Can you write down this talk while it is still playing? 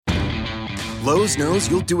Lowe's knows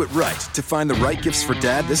you'll do it right to find the right gifts for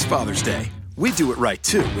Dad this Father's Day. We do it right,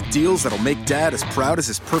 too, with deals that'll make Dad as proud as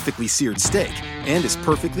his perfectly seared steak and his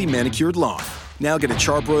perfectly manicured lawn. Now get a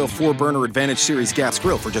Charbroil 4-burner Advantage Series gas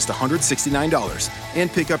grill for just $169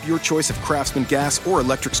 and pick up your choice of Craftsman gas or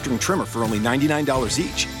electric string trimmer for only $99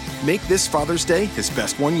 each. Make this Father's Day his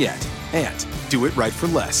best one yet. And do it right for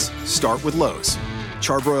less. Start with Lowe's.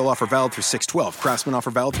 Charbroil offer valid through 6/12. Craftsman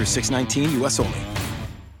offer valid through 6/19, U.S. only.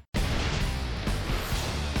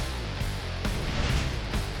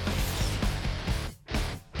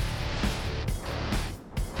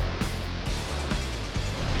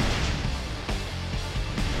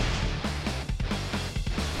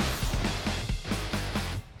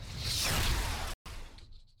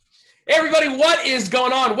 Hey everybody, what is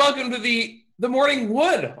going on? Welcome to the Morning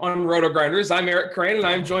Wood on RotoGrinders. I'm Eric Crane, and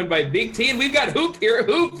I'm joined by Big T, and we've got Hoop here.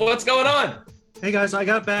 Hoop, what's going on? Hey guys, I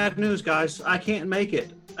got bad news, guys. I can't make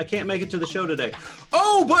it. I can't make it to the show today.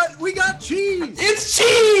 Oh, but we got Cheese! It's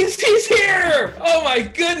Cheese! He's here! Oh my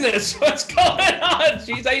goodness, what's going on?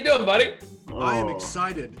 Cheese, how you doing, buddy? I am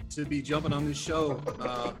excited to be jumping on this show.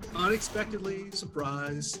 Unexpectedly,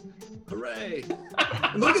 surprise. Hooray.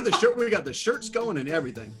 And look at the shirt. We got the shirts going and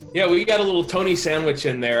everything. Yeah, we got a little Tony sandwich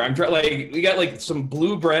in there. We got some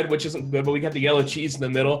blue bread, which isn't good, but we got the yellow cheese in the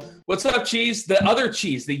middle. What's up, Cheese? The other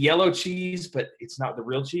cheese, the yellow cheese, but it's not the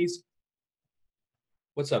real cheese.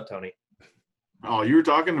 What's up, Tony? Oh, you were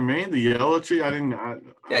talking to me? The yellow cheese? Yeah,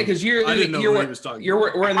 because you're wearing the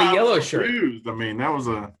yellow shirt. Confused. I mean, that was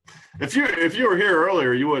a. If you were here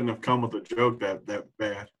earlier, you wouldn't have come with a joke that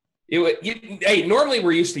bad. Hey, normally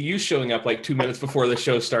we're used to you showing up like 2 minutes before the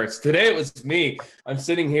show starts. Today it was me. I'm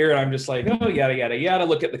sitting here and I'm just like, oh, yada, yada, yada.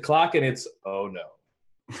 Look at the clock and it's, oh, no.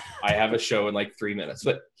 I have a show in like 3 minutes.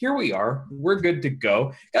 But here we are. We're good to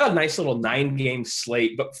go. Got a nice little 9-game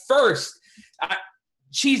slate. But first,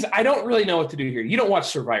 Cheese, I don't really know what to do here. You don't watch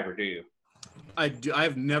Survivor, do you? I do.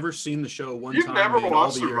 I've never seen the show one You've time. You've never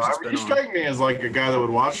watched Survivor? You strike me as like a guy that would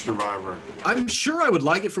watch Survivor. I'm sure I would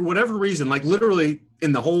like it for whatever reason. Like literally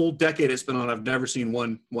in the whole decade it's been on, I've never seen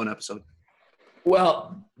one episode.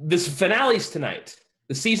 Well, this finale's tonight.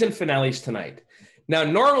 The season finale's tonight. Now,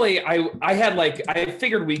 normally I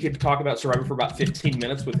figured we could talk about Survivor for about 15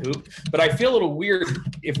 minutes with Hoop, but I feel a little weird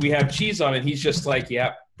if we have Cheese on and he's just like,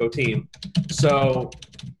 yeah, go team. So,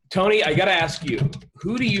 Tony, I got to ask you,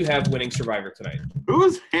 who do you have winning Survivor tonight? Who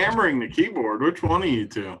is hammering the keyboard? Which one of you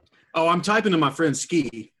two? Oh, I'm typing to my friend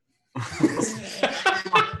Ski. I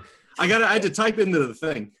had to type into the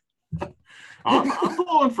thing. I'm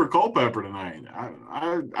pulling for Culpepper tonight.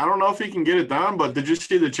 I don't know if he can get it done, but did you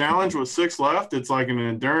see the challenge with 6 left? It's like an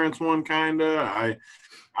endurance one, kind of. I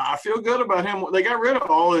feel good about him. They got rid of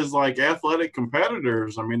all his like athletic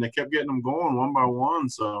competitors. I mean, they kept getting them going one by one.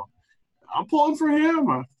 So I'm pulling for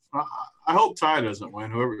him. I hope Ty doesn't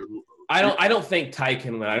win. Whoever. I don't think Ty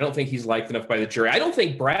can win. I don't think he's liked enough by the jury. I don't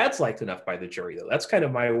think Brad's liked enough by the jury, though. That's kind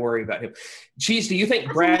of my worry about him. Cheese, do you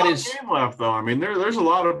think Brad is game left though? I mean, there's a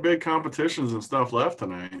lot of big competitions and stuff left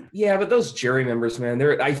tonight. Yeah, but those jury members, man,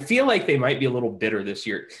 I feel like they might be a little bitter this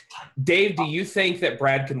year. Dave, do you think that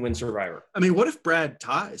Brad can win Survivor? I mean, what if Brad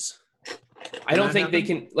ties? I don't think they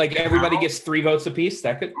can. Like everybody gets 3 votes apiece.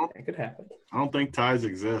 That could happen. I don't think ties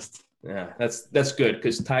exist. Yeah, that's good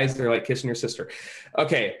because ties, they're like kissing your sister.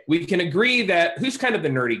 Okay, we can agree that who's kind of the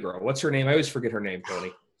nerdy girl? What's her name? I always forget her name,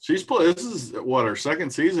 Tony. She's played. This is her second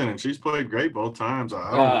season, and she's played great both times. I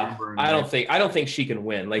don't remember her name. I don't think she can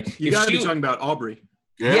win. Like you got to be talking about Aubrey.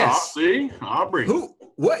 Yeah, yes. See, Aubrey. Who?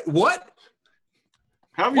 What? What's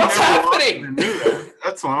happening?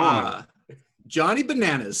 That's on. Johnny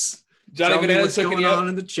Bananas. Johnny Bananas what's going on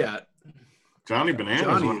in the chat. Johnny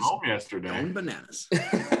Bananas went home yesterday. Johnny Bananas.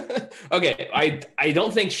 Okay, I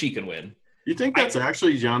don't think she can win. You think that's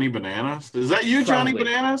actually Johnny Bananas? Is that you, Probably. Johnny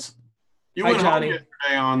Bananas? You went home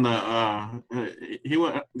yesterday on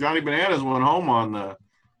the Johnny Bananas went home on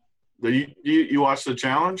you watched the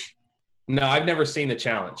challenge? No, I've never seen the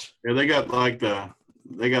challenge. Yeah, they got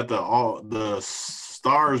all the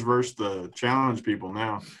stars versus the challenge people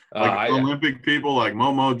now. Olympic people like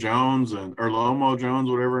Momo Jones or Lomo Jones,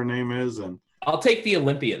 whatever her name is, and I'll take the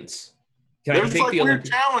Olympians. There's like weird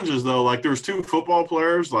challenges though. Like there was 2 football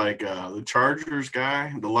players, like the Chargers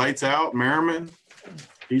guy, the lights out, Merriman.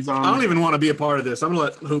 He's on. I don't even want to be a part of this. I'm gonna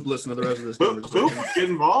let Hoop listen to the rest of this. Hoop would get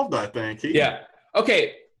involved, I think. Yeah.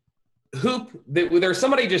 Okay. Hoop. There's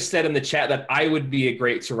somebody just said in the chat that I would be a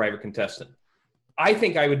great Survivor contestant. I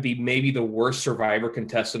think I would be maybe the worst Survivor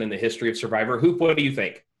contestant in the history of Survivor. Hoop, what do you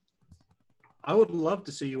think? I would love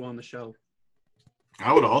to see you on the show.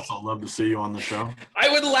 I would also love to see you on the show. I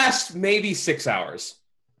would last maybe 6 hours.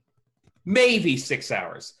 Maybe 6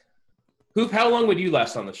 hours. Hoop, how long would you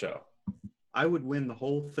last on the show? I would win the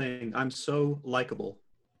whole thing. I'm so likable.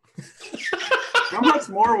 How much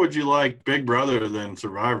more would you like Big Brother than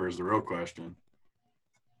Survivor is the real question.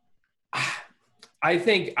 I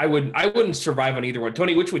think I wouldn't survive on either one.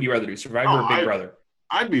 Tony, which would you rather do, Survivor or Big Brother?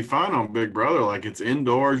 I'd be fine on Big Brother. Like, it's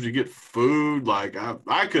indoors, you get food. Like,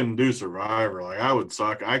 I couldn't do Survivor. Like, I would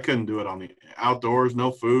suck. I couldn't do it on the outdoors,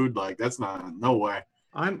 no food. Like, that's no way.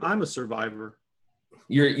 I'm a survivor.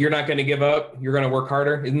 You're not going to give up. You're going to work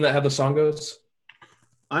harder. Isn't that how the song goes?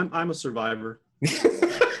 I'm a survivor.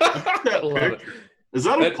 I love it. Is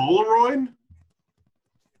that a Polaroid?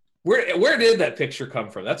 Where did that picture come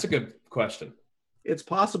from? That's a good question. It's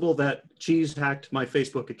possible that Cheese hacked my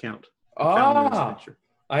Facebook account. I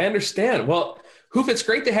understand. Well, Hoop, it's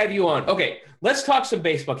great to have you on. Okay, let's talk some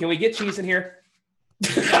baseball. Can we get Cheese in here?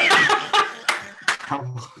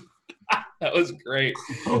 That was great.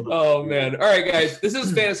 Oh, man. All right, guys. This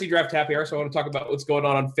is Fantasy Draft Happy Hour, so I want to talk about what's going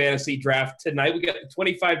on Fantasy Draft tonight. We got a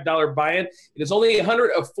 $25 buy-in. It is only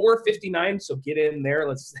 100 of 459, so get in there.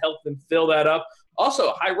 Let's help them fill that up.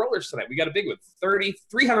 Also, high rollers tonight. We got a big one,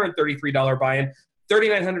 $333 buy-in,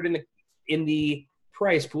 $3,900 in the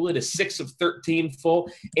price pool. It is 6 of 13 full,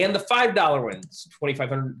 and the $5 wins,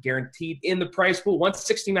 $2,500 guaranteed in the price pool,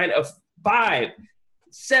 169 of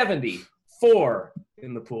 574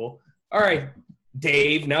 in the pool. All right,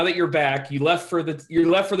 Dave, now that you're back, you left for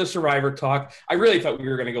the Survivor talk. I really thought we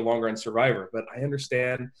were going to go longer on Survivor, but I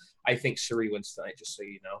understand. I think Suri wins tonight, just so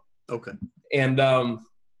you know. Okay. And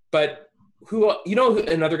but who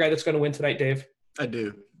another guy that's going to win tonight, Dave? I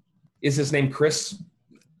do. Is his name Chris?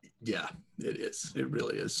 Yeah, it is. It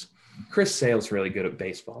really is. Chris Sale's really good at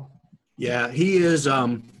baseball. Yeah, he is. I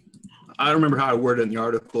don't remember how I worded it in the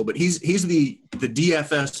article, but he's the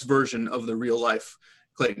DFS version of the real life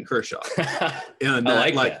Clayton Kershaw. And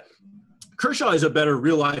I like that. Kershaw is a better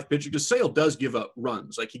real life pitcher because Sale does give up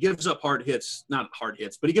runs. Like, he gives up hard hits, not hard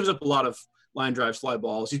hits, but he gives up a lot of line drives, fly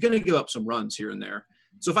balls. He's going to give up some runs here and there.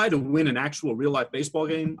 So if I had to win an actual real life baseball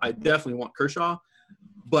game, I definitely want Kershaw.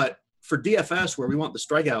 But for DFS, where we want the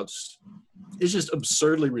strikeouts, it's just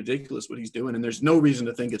absurdly ridiculous what he's doing. And there's no reason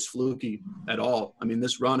to think it's fluky at all. I mean,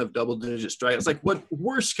 this run of double-digit strikeouts, like, what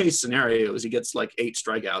worst case scenario is he gets like 8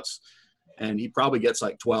 strikeouts and he probably gets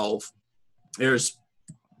like 12. There's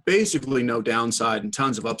basically no downside and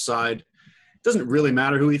tons of upside. It doesn't really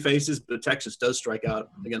matter who he faces, but Texas does strike out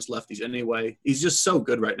against lefties anyway. He's just so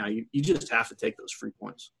good right now. You just have to take those free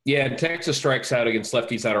points. Yeah, Texas strikes out against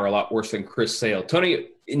lefties that are a lot worse than Chris Sale. Tony,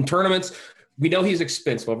 in tournaments, we know he's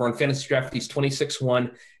expensive. Over on Fantasy Draft, he's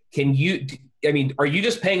 26-1. Are you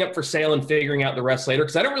just paying up for Sale and figuring out the rest later?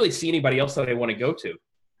 Because I don't really see anybody else that I want to go to.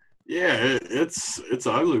 Yeah, it's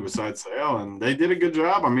ugly besides Sale, and they did a good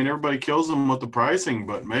job. I mean, everybody kills him with the pricing,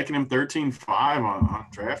 but making him 13-5 on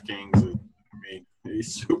DraftKings,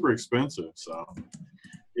 he's super expensive. So,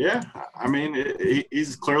 yeah, I mean,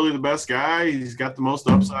 he's clearly the best guy. He's got the most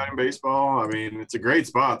upside in baseball. I mean, it's a great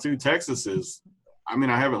spot, too. Texas is – I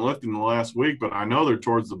mean, I haven't looked in the last week, but I know they're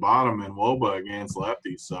towards the bottom in WOBA against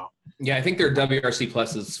lefties. So, yeah, I think their WRC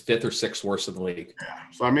plus is 5th or 6th worst in the league. Yeah.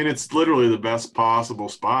 So, I mean, it's literally the best possible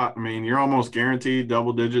spot. I mean, you're almost guaranteed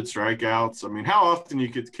double-digit strikeouts. I mean, how often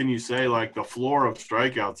can you say, like, the floor of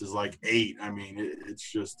strikeouts is like 8? I mean, it's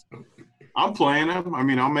just – I'm playing him. I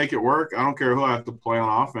mean, I'll make it work. I don't care who I have to play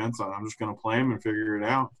on offense. I'm just going to play him and figure it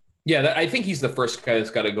out. Yeah, I think he's the first guy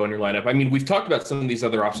that's got to go in your lineup. I mean, we've talked about some of these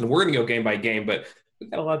other options. We're going to go game by game, but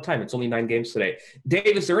we've got a lot of time. It's only 9 games today.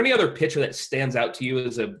 Dave, is there any other pitcher that stands out to you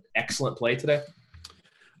as an excellent play today?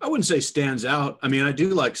 I wouldn't say stands out. I mean, I do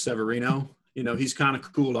like Severino. You know, he's kind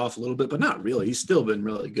of cooled off a little bit, but not really. He's still been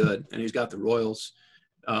really good, and he's got the Royals.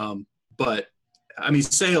 But, I mean,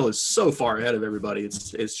 Sale is so far ahead of everybody.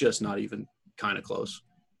 It's just not even kind of close.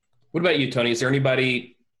 What about you, Tony?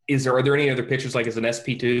 Are there any other pitchers like as an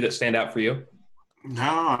SP2 that stand out for you?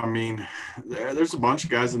 No, I mean, there's a bunch of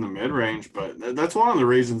guys in the mid-range, but that's one of the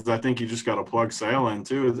reasons I think you just got to plug Sale in,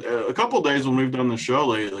 too. A couple of days when we've done the show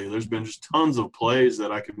lately, there's been just tons of plays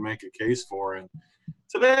that I could make a case for. And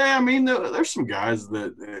today, I mean, there's some guys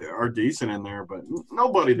that are decent in there, but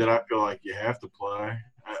nobody that I feel like you have to play.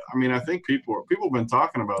 I mean, I think people have been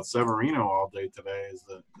talking about Severino all day today is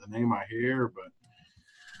the name I hear, but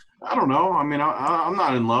I don't know. I mean, I'm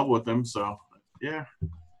not in love with him, so yeah.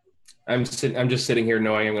 I'm just sitting here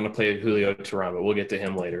knowing I'm going to play Julio Teheran, but we'll get to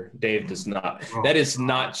him later. Dave does not. Oh. That is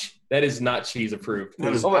not cheese approved.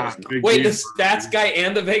 Wait, the stats guy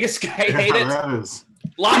and the Vegas guy hate it. That is.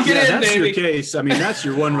 Lock it in, that's baby. Your case. I mean, that's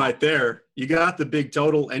your one right there. You got the big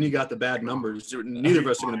total and you got the bad numbers. Neither of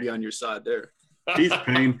us are going to be on your side there. He's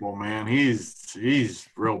painful, man. He's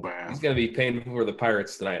real bad. He's going to be painful for the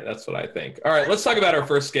Pirates tonight. That's what I think. All right, let's talk about our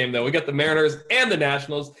first game, though. We got the Mariners and the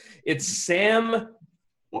Nationals. It's Sam.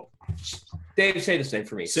 Dave, say this name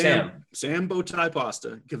for me. Sam Bowtie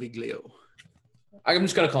Pasta Gaviglio. I'm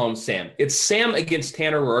just going to call him Sam. It's Sam against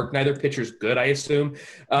Tanner Roark. Neither pitcher's good, I assume.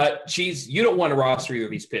 Cheese, you don't want to roster either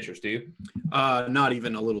of these pitchers, do you? Not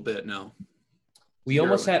even a little bit, no. We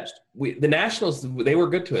almost had the Nationals. They were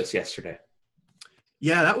good to us yesterday.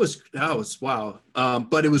 Yeah, that was wow.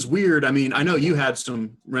 But it was weird. I mean, I know you had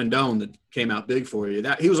some Rendon that came out big for you.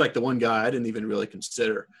 That he was like the one guy I didn't even really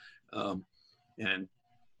consider.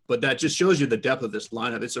 But that just shows you the depth of this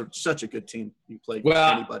lineup. It's such a good team. You play with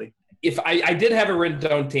anybody. If I did have a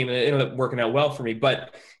Rendon team, and it ended up working out well for me,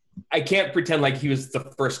 but I can't pretend like he was the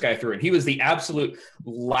first guy through it. He was the absolute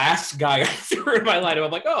last guy I threw in my lineup.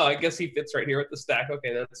 I'm like, oh, I guess he fits right here with the stack.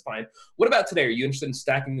 Okay, that's fine. What about today? Are you interested in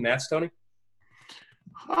stacking the Nats, Tony?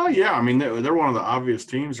 Oh, yeah. I mean, they're one of the obvious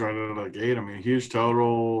teams right out of the gate. I mean, huge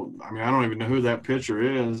total. I mean, I don't even know who that pitcher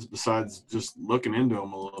is besides just looking into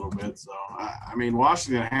him a little bit. So, I mean,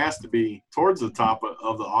 Washington has to be towards the top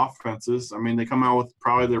of the offenses. I mean, they come out with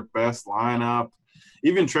probably their best lineup.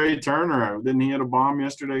 Even Trey Turner, didn't he hit a bomb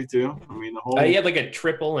yesterday too? I mean, the whole he had like a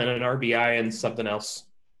triple and an RBI and something else.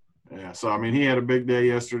 Yeah, so I mean, he had a big day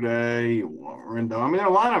yesterday. Rendon. I mean, their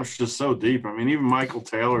lineup's just so deep. I mean, even Michael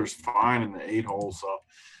Taylor's fine in the 8-hole. So,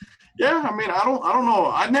 yeah, I mean, I don't know.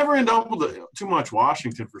 I never end up with too much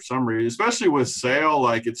Washington for some reason, especially with Sale.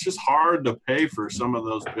 Like, it's just hard to pay for some of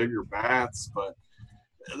those bigger bats, but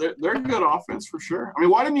they're good offense for sure. I mean,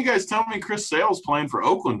 why didn't you guys tell me Chris Sale's playing for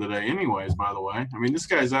Oakland today anyways, by the way? I mean, this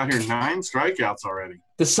guy's out here 9 strikeouts already.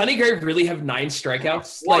 Does Sonny Gray really have 9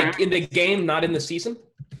 strikeouts? Like in the game, not in the season?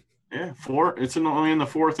 Yeah, 4. It's only in the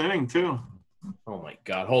 4th inning, too. Oh, my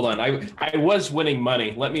God. Hold on. I was winning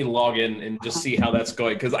money. Let me log in and just see how that's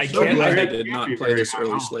going because I can't. I did not play this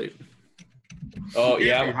early slate. Oh,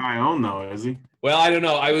 yeah. High owned, though, is he? Well, I don't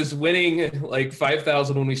know. I was winning like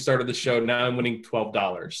 $5,000 when we started the show. Now I'm winning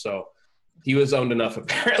 $12. So he was owned enough,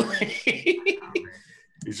 apparently.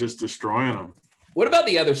 He's just destroying them. What about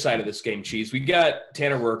the other side of this game, Cheese? We got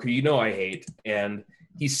Tanner Roark, who you know I hate, and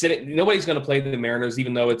he's sitting. Nobody's going to play the Mariners,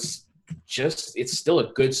 even though it's still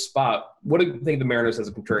a good spot. What do you think the Mariners has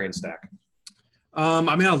a contrarian stack? I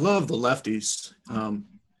mean, I love the lefties.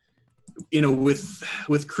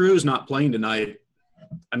 With Cruz not playing tonight,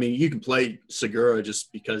 I mean, you can play Segura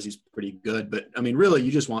just because he's pretty good. But, I mean, really,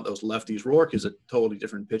 you just want those lefties. Roark is a totally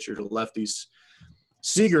different pitcher to lefties.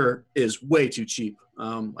 Seager is way too cheap.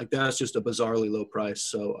 Like, that's just a bizarrely low price.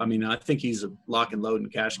 So, I mean, I think he's a lock and load in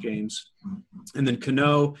cash games. And then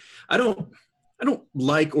Cano, I don't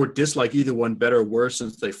like or dislike either one better or worse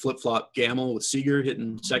since they flip-flop Gamble with Seager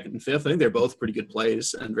hitting 2nd and 5th. I think they're both pretty good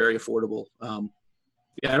plays and very affordable. I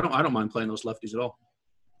don't mind playing those lefties at all.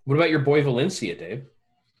 What about your boy Valencia, Dave?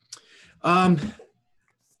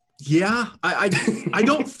 Yeah, I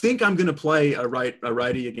don't think I'm going to play a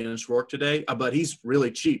righty against Roark today, but he's really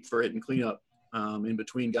cheap for hitting cleanup in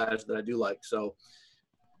between guys that I do like. So,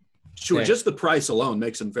 sure, just the price alone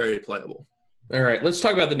makes him very playable. All right, let's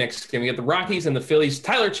talk about the next game. We got the Rockies and the Phillies.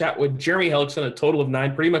 Tyler Chatwood, Jeremy Hellickson, a total of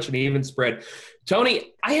 9, pretty much an even spread.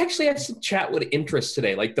 Tony, I actually had some Chatwood interest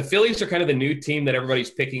today. Like, the Phillies are kind of the new team that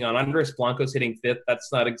everybody's picking on. Andres Blanco's hitting 5th.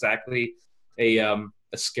 That's not exactly a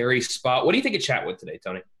scary spot. What do you think of Chatwood today,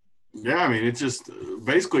 Tony? Yeah, I mean, it's just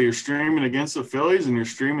basically you're streaming against the Phillies and you're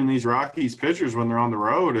streaming these Rockies pitchers when they're on the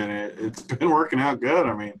road, and it's been working out good.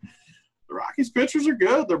 I mean, the Rockies pitchers are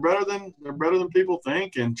good. They're better than people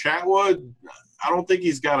think. And Chatwood, I don't think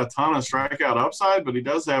he's got a ton of strikeout upside, but he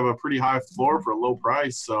does have a pretty high floor for a low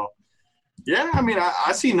price. So, yeah, I mean,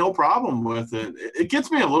 I see no problem with it. It gets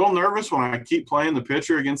me a little nervous when I keep playing the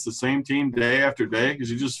pitcher against the same team day after day because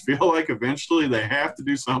you just feel like eventually they have to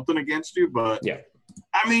do something against you. But, yeah.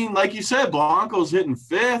 I mean, like you said, Blanco's hitting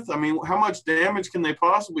 5th. I mean, how much damage can they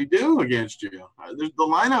possibly do against you? The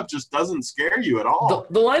lineup just doesn't scare you at all.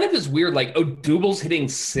 The lineup is weird. Like, Odubel's hitting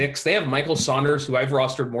 6th. They have Michael Saunders, who I've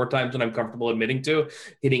rostered more times than I'm comfortable admitting to,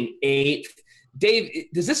 hitting 8th. Dave,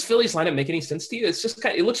 does this Phillies lineup make any sense to you? It's just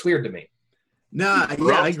it looks weird to me. Nah,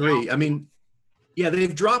 yeah, I agree. I mean, yeah,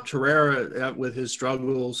 they've dropped Herrera with his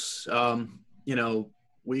struggles.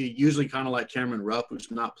 We usually kind of like Cameron Rupp,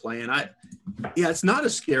 who's not playing. It's not a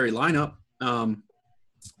scary lineup.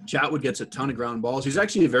 Chatwood gets a ton of ground balls. He's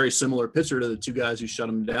actually a very similar pitcher to the two guys who shut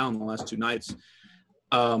him down the last 2 nights.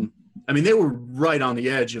 I mean, they were right on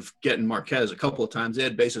the edge of getting Marquez a couple of times. They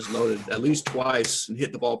had bases loaded at least twice and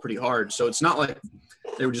hit the ball pretty hard. So it's not like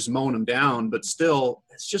they were just mowing him down, but still,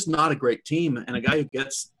 it's just not a great team. And a guy who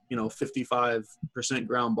gets, 55%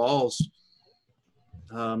 ground balls,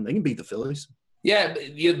 They can beat the Phillies. Yeah,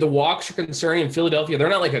 the walks are concerning in Philadelphia. They're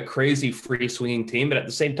not like a crazy free swinging team, but at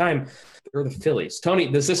the same time, they're the Phillies. Tony,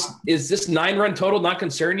 is this 9-run total not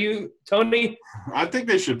concern you, Tony? I think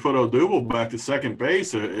they should put Odubel back to second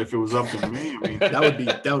base if it was up to me. I mean,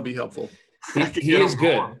 that would be helpful. He is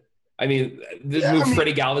good. Going. I mean,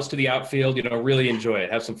 Freddie Galvis to the outfield. Really enjoy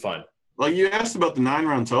it. Have some fun. Like you asked about the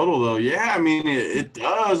 9-run total, though. Yeah, I mean, it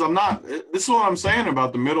does. This is what I'm saying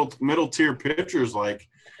about the middle tier pitchers. Like,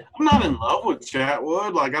 I'm not in love with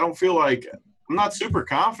Chatwood. Like, I don't feel like I'm not super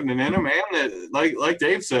confident in him. And like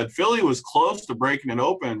Dave said, Philly was close to breaking it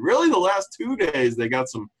open. Really, the last 2 days they got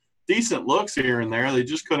some decent looks here and there. They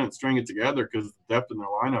just couldn't string it together because the depth in their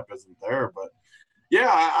lineup isn't there. But yeah,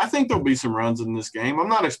 I think there'll be some runs in this game. I'm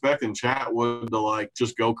not expecting Chatwood to like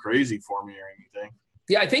just go crazy for me or anything.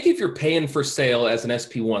 Yeah, I think if you're paying for sale as an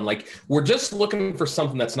SP1, like we're just looking for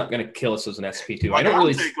something that's not going to kill us as an SP2. Like, I don't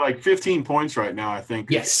really take like 15 points right now, I think.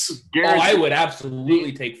 Yes. I would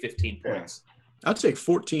absolutely take 15 points. I'd take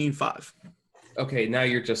 14-5. Okay, now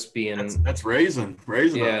you're just being that's raising.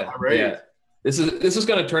 Yeah. This is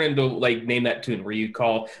going to turn into like name that tune where you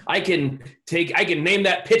call I can name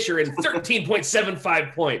that pitcher in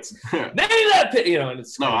 13.75 points. Name that pitcher, and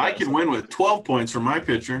it's I can win with 12 points from my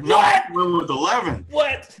pitcher. What? No, I can win with 11.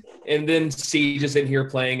 What? And then Siege is in here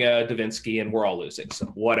playing Davinsky, and we're all losing. So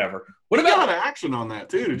whatever. What about a lot of action on that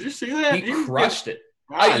too? Did you see that? He crushed it.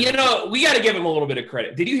 We got to give him a little bit of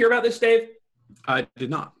credit. Did you hear about this, Dave? I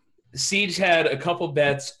did not. Siege had a couple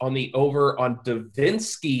bets on the over on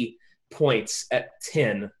Davinsky points at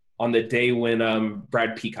 10 on the day when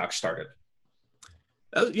Brad Peacock started.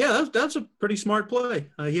 That's a pretty smart play.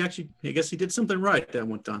 I guess he did something right that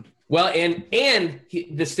one time. Well, and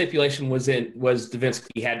the stipulation was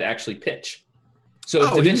Davinsky had to actually pitch. So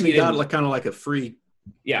Davinsky got kind of like a free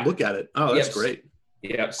look at it. Oh, that's great.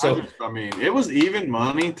 Yeah. So it was even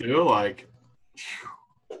money too. Like,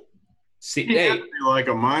 like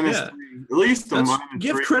a minus 3, at least a minus.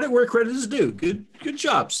 Give 3. credit where credit is due. Good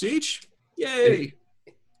job, Siege. Yay.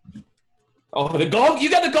 Oh, the golf! You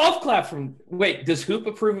got the golf clap from. Wait, does Hoop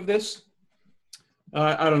approve of this?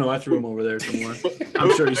 I don't know. I threw him over there somewhere.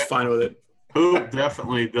 I'm sure he's fine with it. Hoop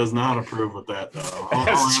definitely does not approve with that, though.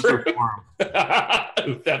 That's true.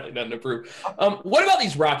 Hoop definitely doesn't approve. What about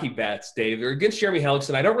these Rocky bats, Dave? They're against Jeremy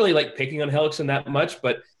Hellickson. I don't really like picking on Hellickson that much,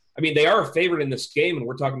 but I mean they are a favorite in this game, and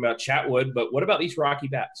we're talking about Chatwood. But what about these Rocky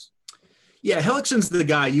bats? Yeah, Hellickson's the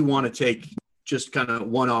guy you want to take. Just kind of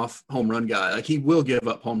one-off home run guy. Like he will give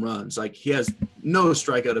up home runs. Like he has no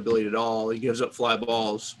strikeout ability at all. He gives up fly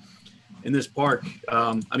balls in this park.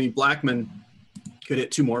 Blackman could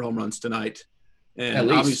hit 2 more home runs tonight.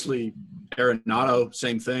 And obviously Arenado,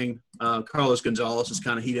 same thing. Carlos Gonzalez is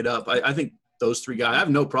kind of heated up. I think those 3 guys, I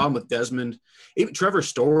have no problem with Desmond. Even Trevor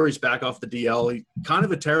Story's back off the DL. He's kind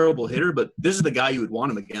of a terrible hitter, but this is the guy you would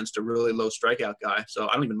want him against, a really low strikeout guy. So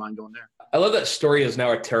I don't even mind going there. I love that Story is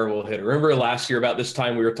now a terrible hitter. Remember last year about this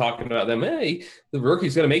time we were talking about them, hey, the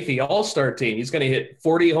rookie's going to make the all-star team. He's going to hit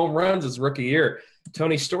 40 home runs his rookie year.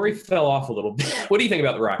 Tony, Story fell off a little bit. What do you think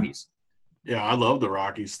about the Rockies? Yeah, I love the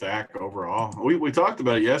Rockies stack overall. We talked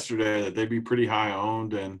about it yesterday that they'd be pretty high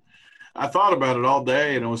owned, and I thought about it all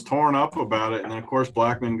day and I was torn up about it. And then, of course,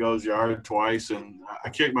 Blackman goes yard twice, and I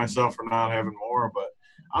kicked myself for not having more. But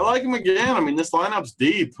I like him again. I mean, this lineup's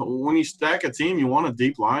deep. When you stack a team, you want a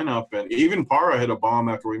deep lineup. And even Parra hit a bomb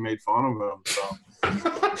after we made fun of him.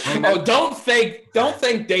 So. Don't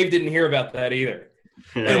think Dave didn't hear about that either.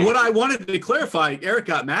 Yeah. And what I wanted to clarify, Eric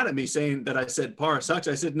got mad at me saying that I said Parra sucks.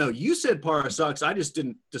 I said, no, you said Parra sucks. I just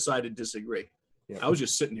didn't decide to disagree. Yeah. I was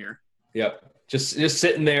just sitting here. Yep. Just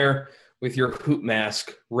sitting there with your hoop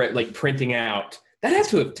mask, like printing out. That has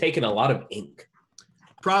to have taken a lot of ink.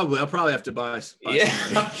 Probably. I'll probably have to buy yeah.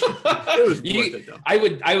 It was worth it, though.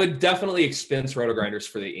 I would definitely expense RotoGrinders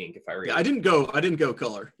for the ink if I read. Yeah, I didn't go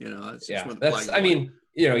color. You know, that's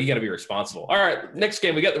you got to be responsible. All right, next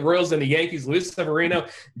game we got the Royals and the Yankees. Luis Severino,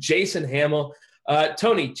 Jason Hamill.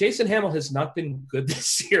 Tony, Jason Hamill has not been good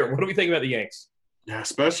this year. What do we think about the Yanks? Yeah,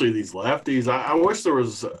 especially these lefties. I wish there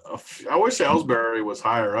was I wish Ellsbury was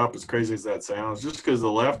higher up, as crazy as that sounds, just because the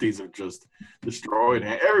lefties have just destroyed.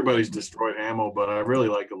 Everybody's destroyed Hamill, but I really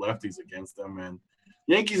like the lefties against them. And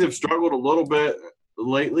Yankees have struggled a little bit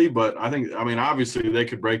lately, but I mean, obviously they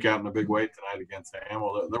could break out in a big way tonight against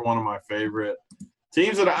Hamill. They're one of my favorite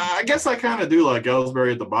teams that I guess I kind of do like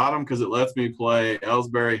Ellsbury at the bottom because it lets me play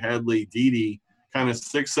Ellsbury, Headley, Didi, kind of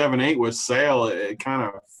 6, 7, 8 with Sale. It kind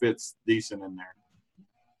of fits decent in there.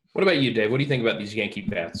 What about you, Dave? What do you think about these Yankee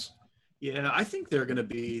bats? Yeah, I think they're going to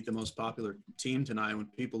be the most popular team tonight when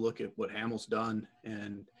people look at what Hamill's done.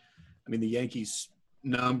 And, I mean, the Yankees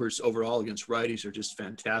numbers overall against righties are just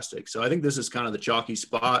fantastic. So I think this is kind of the chalky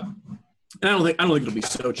spot. And I don't think it'll be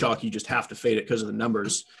so chalky you just have to fade it because of the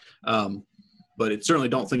numbers. But it certainly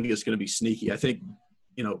don't think it's going to be sneaky. I think,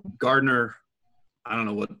 Gardner, I don't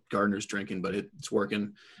know what Gardner's drinking, but it's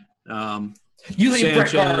working. You leave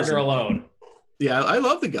Brett Gardner alone. Yeah, I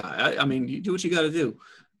love the guy. I mean, you do what you got to do.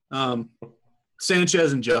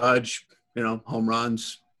 Sanchez and Judge, home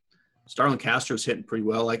runs. Starlin Castro's hitting pretty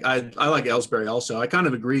well. Like I like Ellsbury also. I kind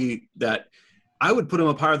of agree that I would put him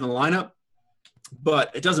up higher than the lineup,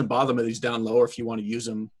 but it doesn't bother me that he's down lower. If you want to use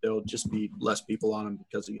him, there'll just be less people on him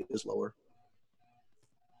because he is lower.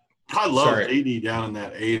 I love Didi down in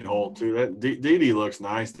that 8 hole too. That Didi looks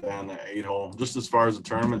nice down that 8 hole, just as far as the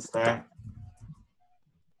tournament stat.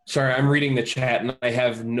 Sorry, I'm reading the chat and I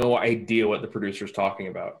have no idea what the producer's talking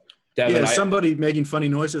about. Devin, somebody making funny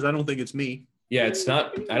noises. I don't think it's me. Yeah, it's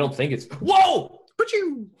not. I don't think it's. Whoa! But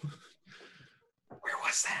you. Where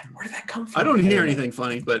was that? Where did that come from? I don't hear anything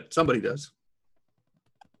funny, but somebody does.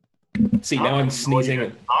 See, now I'm sneezing. What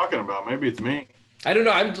are you talking about? Maybe it's me. I don't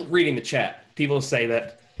know. I'm reading the chat. People say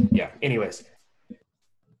that. Yeah. Anyways.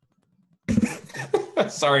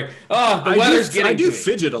 Sorry. Oh, the weather's getting. I do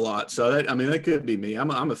fidget a lot, so that could be me. I'm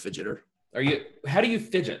a fidgeter. Are you? How do you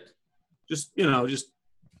fidget? Just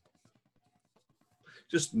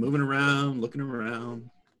just moving around, looking around.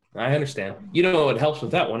 I understand. It helps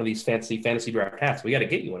with that. One of these fantasy draft hats. We got to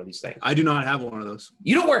get you one of these things. I do not have one of those.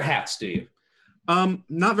 You don't wear hats, do you?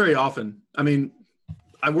 Not very often. I mean,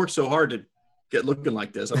 I work so hard to get looking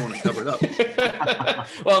like this. I don't want to cover it up.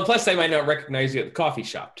 Well, plus they might not recognize you at the coffee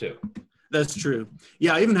shop too. That's true.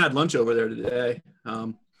 Yeah, I even had lunch over there today.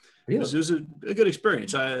 Really? It was a good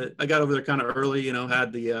experience. I got over there kind of early,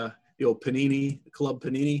 had the old panini, club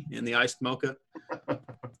panini, and the iced mocha. It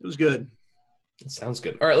was good. It sounds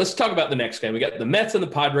good. All right, let's talk about the next game. We got the Mets and the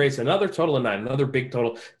Padres, another total of 9, another big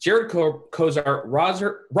total. Jared Kozar,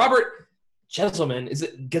 Robert Jesselman. Is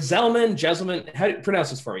it Jesselman? How do you pronounce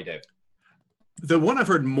this for me, Dave? The one I've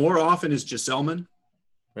heard more often is Jesselman.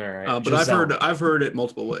 All right. But I've heard it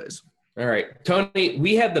multiple ways. All right. Tony,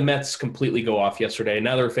 we had the Mets completely go off yesterday.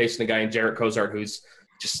 Now they're facing a guy in Jarrett Kozart who's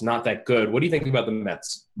just not that good. What do you think about the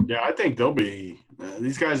Mets? Yeah, I think they'll be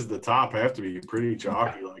these guys at the top have to be pretty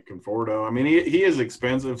chalky, like Conforto. I mean, he is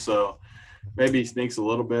expensive, so maybe he sneaks a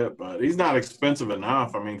little bit, but he's not expensive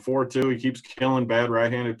enough. I mean, 4-2, he keeps killing bad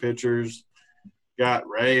right-handed pitchers. Got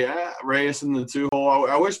Reyes in the 2-hole.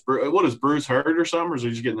 I wish – what is Bruce hurt or something, or is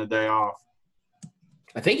he just getting the day off?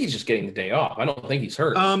 I think he's just getting the day off. I don't think he's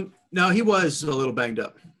hurt. No, he was a little banged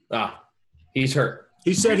up. He's hurt.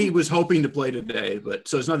 He said he was hoping to play today,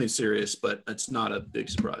 so it's nothing serious, but it's not a big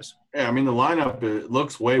surprise. Yeah, I mean, the lineup, it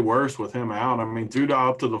looks way worse with him out. I mean, Duda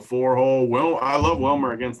up to the 4-hole. I love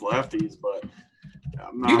Wilmer against lefties, but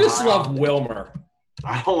you just love Wilmer.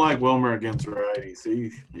 I don't like Wilmer against righties.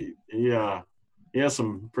 He has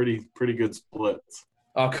some pretty good splits.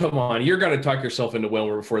 Oh, come on. You're going to talk yourself into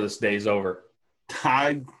Wilmer before this day's over.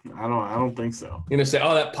 I don't think so. You're going to say,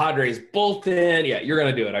 that Padres bullpen. Yeah, you're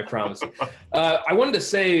going to do it. I promise. I wanted to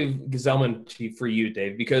save Gsellman for you,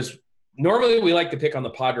 Dave, because normally we like to pick on the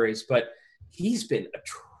Padres, but he's been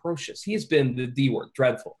atrocious. He has been the D word,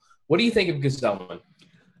 dreadful. What do you think of Gsellman?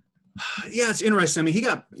 Yeah, it's interesting. I mean, he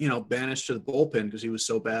got, banished to the bullpen because he was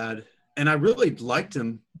so bad. And I really liked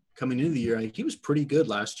him coming into the year. He was pretty good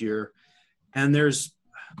last year. And there's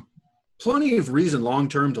plenty of reason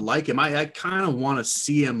long-term to like him. I kind of want to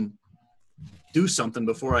see him do something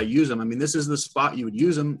before I use him. I mean, this is the spot you would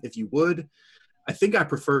use him if you would. I think I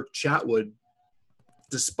prefer Chatwood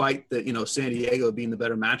despite the, San Diego being the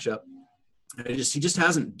better matchup. He just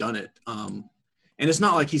hasn't done it. And it's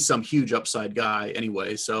not like he's some huge upside guy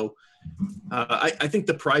anyway. So I think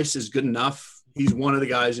the price is good enough. He's one of the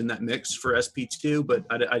guys in that mix for SP2, but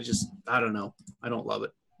I don't know. I don't love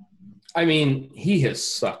it. I mean, he has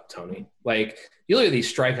sucked, Tony. Like, you look at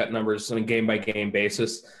these strikeout numbers on a game-by-game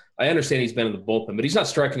basis. I understand he's been in the bullpen, but he's not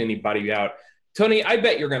striking anybody out. Tony, I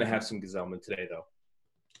bet you're going to have some Gsellman today, though.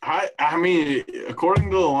 I mean,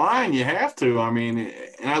 according to the line, you have to. I mean,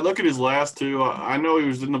 and I look at his last two. I know he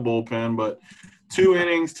was in the bullpen, but 2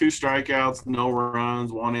 innings, 2 strikeouts, no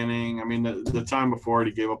runs, 1 inning. I mean, the time before it,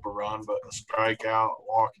 he gave up a run, but a strikeout,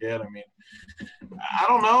 walk hit. I mean, I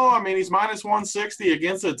don't know. I mean, he's minus 160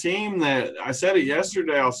 against a team that – I said it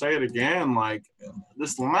yesterday. I'll say it again. Like,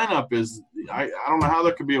 this lineup is – I don't know how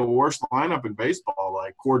there could be a worse lineup in baseball.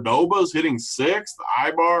 Like, Cordoba's hitting 6th,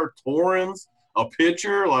 Ibar, Torrens, a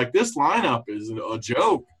pitcher. Like, this lineup is a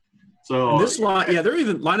joke. So and this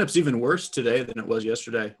lineup's even worse today than it was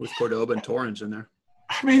yesterday with Cordoba and Torrens in there.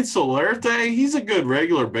 I mean, Solarte, he's a good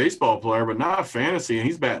regular baseball player, but not a fantasy, and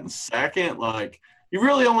he's batting second. Like, you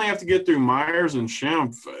really only have to get through Myers and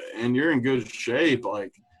Schimpf, and you're in good shape.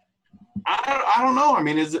 Like, I don't know. I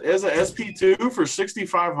mean, as a SP2 for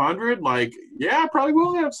 6,500, like, yeah, I probably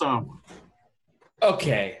will have some.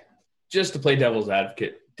 Okay, just to play devil's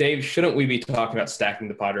advocate, Dave, shouldn't we be talking about stacking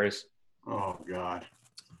the Padres? Oh God.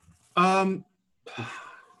 I'm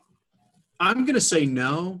going to say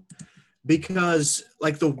no, because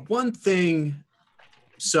like the one thing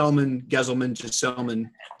Gesselman,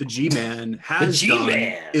 the G-Man has done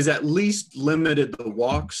is at least limited the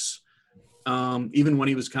walks, even when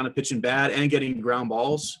he was kind of pitching bad and getting ground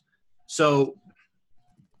balls. So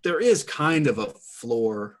there is kind of a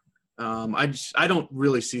floor. I don't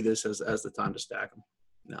really see this as the time to stack him.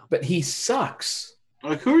 No, but he sucks.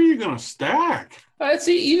 Like, who are you going to stack?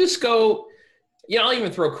 See, you just go. I'll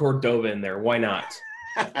even throw Cordova in there. Why not?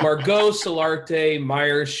 Margot, Solarte,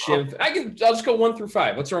 Myers, Schimpf. I'll just go 1 through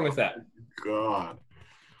 5. What's wrong with that? God.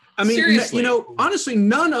 I mean, seriously, honestly,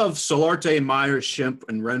 none of Solarte, Myers, Schimpf,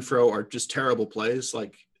 and Renfroe are just terrible plays.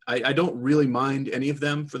 Like, I don't really mind any of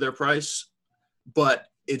them for their price, but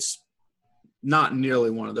it's not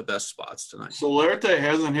nearly one of the best spots tonight. Solarte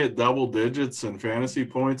hasn't hit double digits in fantasy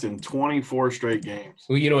points in 24 straight games.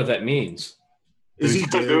 Well, you know what that means. Is he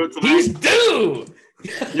due? He's due!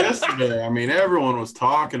 Yesterday, I mean, everyone was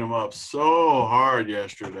talking him up so hard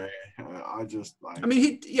yesterday. I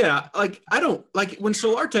mean, I don't like when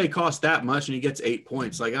Solarte costs that much and he gets 8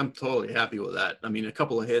 points. Like, I'm totally happy with that. I mean, a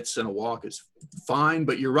couple of hits and a walk is fine,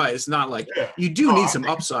 but you're right. It's not like you do need some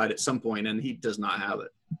upside at some point, and he does not have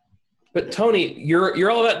it. But Tony,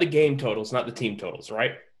 you're all about the game totals, not the team totals,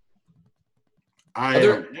 right?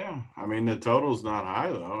 I mean, the total's not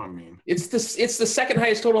high though. I mean, it's the second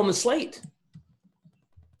highest total on the slate.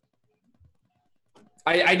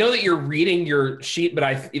 I know that you're reading your sheet,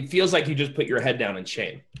 but it feels like you just put your head down in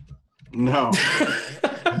shame. No,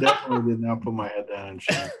 definitely did not put my head down in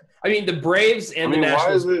shame. I mean, the Braves and the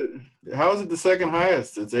Nationals. How is it the second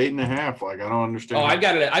highest? It's 8.5. Like, I don't understand. Oh, I've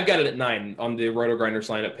got it at 9 on the RotoGrinders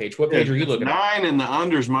lineup page. What page are you looking at? 9 and the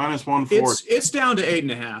unders minus 140. It's down to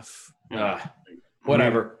 8.5.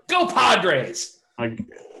 Whatever. Go Padres. Like,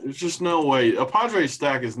 there's just no way. A Padres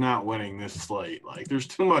stack is not winning this slate. Like, there's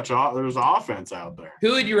too much. There's offense out there.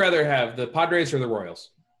 Who would you rather have, the Padres or the Royals?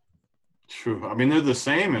 True. I mean, they're the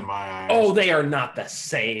same in my eyes. Oh, they are not the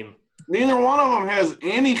same. Neither one of them has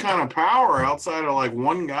any kind of power outside of like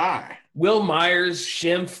one guy. Will Myers,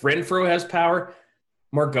 Schimpf, Renfroe has power.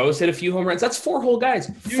 Margot's hit a few home runs. That's 4 whole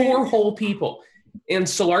guys, 4 whole people. And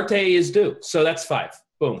Solarte is due. So that's 5.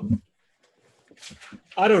 Boom.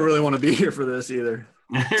 I don't really want to be here for this either.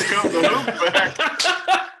 Here comes the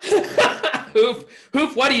Hoop back.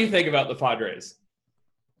 Hoop, what do you think about the Padres?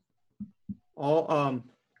 Cordova.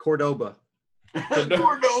 Cordova.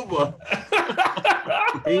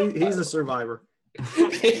 He's a survivor.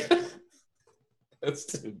 That's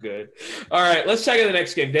too good. All right, let's check out the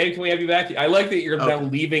next game. Dave, can we have you back? I like that you're now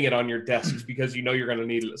leaving it on your desk because you know you're going to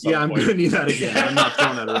need it at some point. I'm going to need that again. I'm not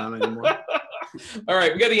throwing that around anymore. All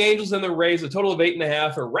right, we got the Angels and the Rays, a total of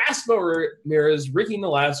 8.5. Erasmo Ramirez, Ricky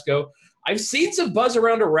Nolasco. I've seen some buzz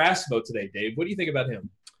around Erasmo today, Dave. What do you think about him?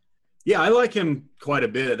 Yeah, I like him quite a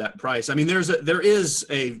bit at that price. I mean, there is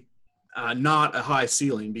a not a high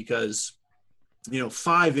ceiling because,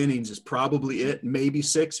 5 innings is probably it, maybe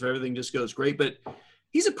 6 if everything just goes great. But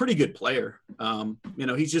he's a pretty good player.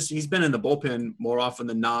 He's been in the bullpen more often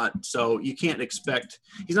than not. So you can't expect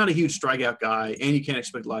 – he's not a huge strikeout guy, and you can't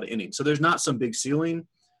expect a lot of innings. So there's not some big ceiling.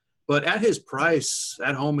 But at his price,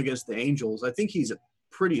 at home against the Angels, I think he's a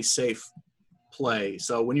pretty safe play.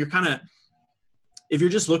 So when you're if you're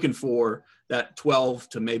just looking for that 12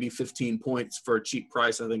 to maybe 15 points for a cheap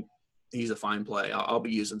price, I think he's a fine play. I'll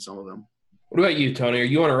be using some of them. What about you, Tony? Are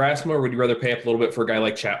you on Erasmo, or would you rather pay up a little bit for a guy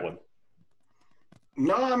like Chatwood?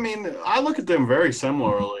 No, I mean, I look at them very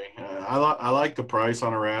similarly. I like the price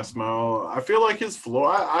on Erasmo. I feel like his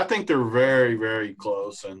floor, I think they're very, very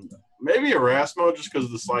close. And maybe Erasmo just because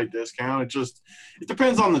of the slight discount. It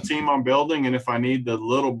depends on the team I'm building and if I need the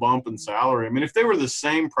little bump in salary. I mean, if they were the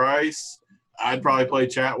same price, I'd probably play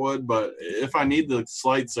Chatwood. But if I need the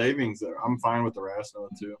slight savings, I'm fine with Erasmo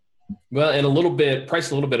too. Well, and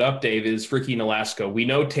price a little bit up, Dave, is Ricky Nolasco. We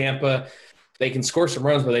know Tampa, they can score some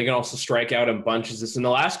runs, but they can also strike out in bunches. Is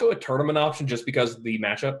Nolasco a tournament option just because of the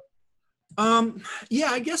matchup?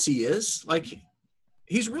 Yeah, I guess he is. Like,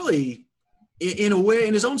 he's really, in a way,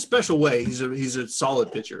 in his own special way, he's a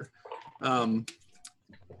solid pitcher. In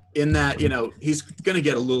that, he's going to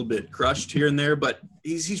get a little bit crushed here and there, but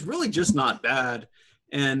he's really just not bad.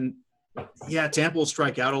 And yeah, Tampa will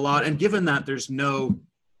strike out a lot. And given that there's no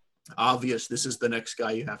obvious, this is the next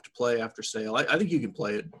guy you have to play after Sale, I think you can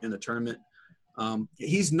play it in the tournament.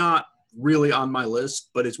 He's not really on my list,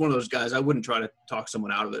 but it's one of those guys I wouldn't try to talk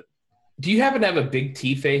someone out of it. Do you happen to have a big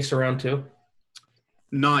T face around too?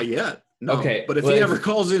 Not yet. No. Okay. But if he ever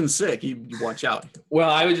calls in sick, you watch out.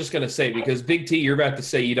 Well, I was just going to say, because Big T, you're about to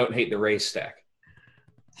say you don't hate the Rays stack.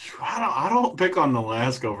 I don't pick on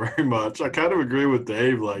Nolasco very much. I kind of agree with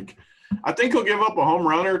Dave. Like, I think he'll give up a home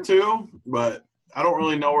run or two, but I don't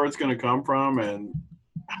really know where it's going to come from. And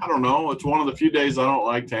I don't know. It's one of the few days I don't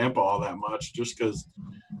like Tampa all that much just because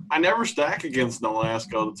I never stack against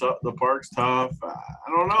Nolasco. The park's tough. I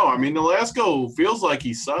don't know. I mean, Nolasco feels like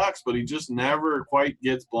he sucks, but he just never quite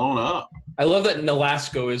gets blown up. I love that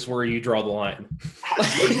Nolasco is where you draw the line.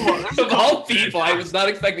 Of all people, I was not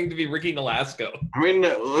expecting to be Ricky Nolasco. I mean,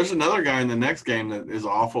 there's another guy in the next game that is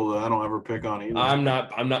awful that I don't ever pick on either. I'm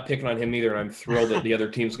not picking on him either, and I'm thrilled that the other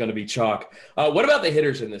team's going to be chalk. What about the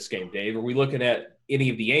hitters in this game, Dave? Are we looking at any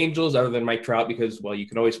of the Angels other than Mike Trout? Because, well, you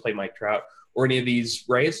can always play Mike Trout. Or any of these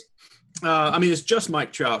Rays? I mean, it's just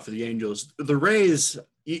Mike Trout for the Angels. The Rays,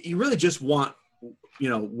 you really just want,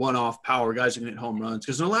 one-off power guys who can hit home runs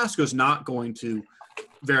because Nolasco's not going to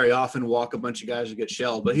very often walk a bunch of guys who get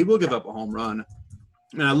shelled, but he will give up a home run.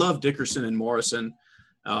 And I love Dickerson and Morrison.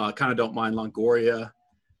 Kind of don't mind Longoria.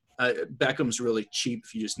 Beckham's really cheap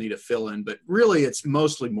if you just need a fill-in, but really it's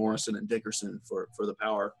mostly Morrison and Dickerson for the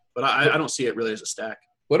power. But I don't see it really as a stack.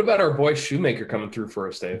 What about our boy Shoemaker coming through for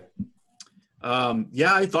us, Dave?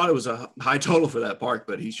 Yeah, I thought it was a high total for that park,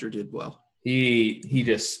 but he sure did well. He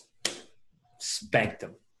just spanked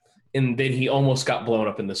him, and then he almost got blown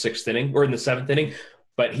up in the 6th inning or in the 7th inning.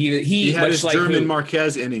 But he had his German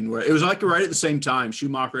Marquez inning where it was like right at the same time.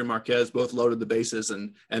 Schumacher and Marquez both loaded the bases,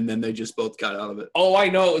 and then they just both got out of it. Oh, I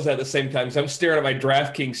know it was at the same time. So I'm staring at my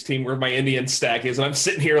DraftKings team where my Indian stack is, and I'm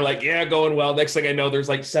sitting here like, yeah, going well. Next thing I know, there's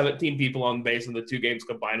like 17 people on base in the 2 games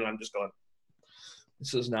combined, and I'm just going,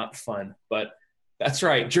 this is not fun. But that's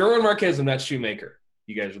right. German Marquez and that Shoemaker.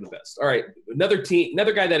 You guys are the best. All right. Another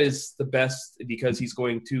guy that is the best because he's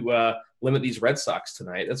going to limit these Red Sox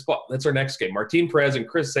tonight. That's our next game. Martin Perez and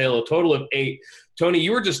Chris Sale, a total of 8. Tony,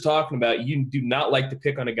 you were just talking about you do not like to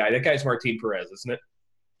pick on a guy. That guy's Martin Perez, isn't it?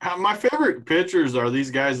 My favorite pitchers are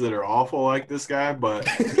these guys that are awful like this guy, but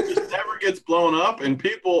he just never gets blown up, and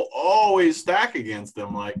people always stack against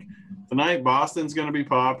him. Like tonight, Boston's going to be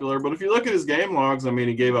popular, but if you look at his game logs, I mean,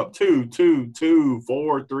 he gave up 2, 2, 2,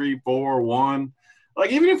 4, 3, 4, 1.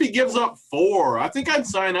 Like, even if he gives up 4, I think I'd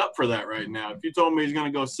sign up for that right now. If you told me he's going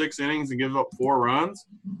to go 6 innings and give up 4 runs,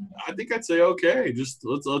 I think I'd say, okay, just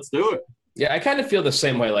let's do it. Yeah, I kind of feel the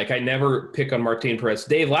same way. Like, I never pick on Martin Perez.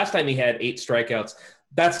 Dave, last time he had 8 strikeouts.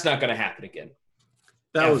 That's not going to happen again.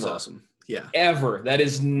 That was awesome. Yeah. Ever. That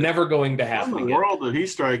is never going to happen again. What in the world did he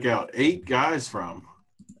strike out 8 guys from?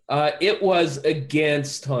 It was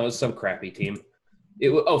against it was some crappy team.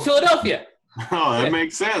 Philadelphia. Oh, that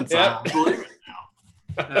makes sense. Yep. I believe it.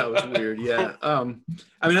 That was weird, yeah. I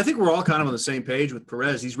mean, I think we're all kind of on the same page with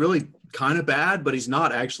Perez. He's really kind of bad, but he's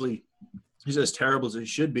not actually – he's as terrible as he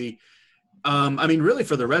should be. I mean, really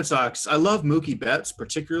for the Red Sox, I love Mookie Betts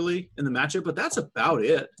particularly in the matchup, but that's about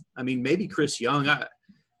it. I mean, maybe Chris Young.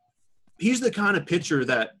 He's the kind of pitcher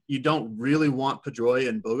that you don't really want Pedroia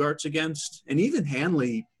and Bogarts against, and even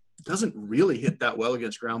Hanley doesn't really hit that well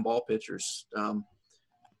against ground ball pitchers. I'm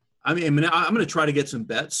going to try to get some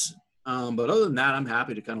bets. But other than that, I'm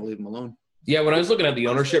happy to kind of leave him alone. Yeah, when I was looking at the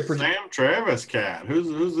ownership – Sam Travis cat.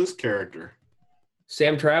 Who's this character?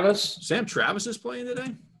 Sam Travis? Sam Travis is playing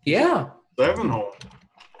today? Yeah. 7-hole.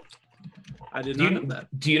 I did not know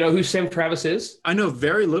that. Do you know who Sam Travis is? I know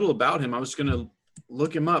very little about him. I was going to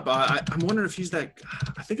look him up. I'm wondering if he's that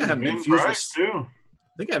 – I think I have him confused with –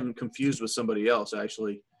 I think I have him confused with somebody else,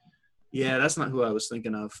 actually. Yeah, that's not who I was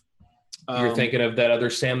thinking of. You're thinking of that other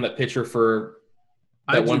Sam, that pitcher for –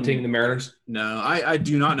 that one team, the Mariners? No, I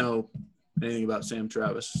do not know anything about Sam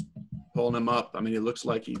Travis. Pulling him up, I mean, it looks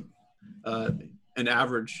like he an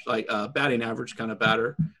average, like batting average kind of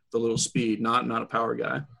batter with a little speed, not a power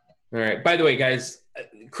guy. All right. By the way, guys,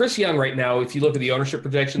 Chris Young right now, if you look at the ownership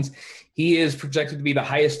projections, he is projected to be the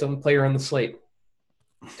highest owned player on the slate.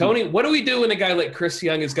 Tony, what do we do when a guy like Chris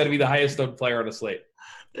Young is going to be the highest owned player on the slate?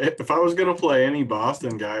 If I was going to play any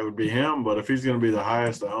Boston guy, it would be him. But if he's going to be the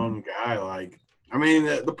highest owned guy, I mean,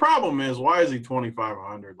 the problem is, why is he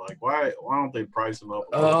 2,500? Like, why don't they price him up?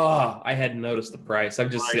 Oh, I hadn't noticed the price.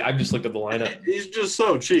 I've just looked at the lineup. He's just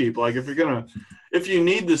so cheap. Like, if you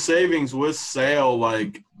need the savings with Sale,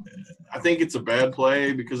 like, I think it's a bad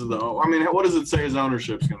play because of what does it say his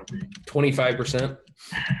ownership's going to be? 25%.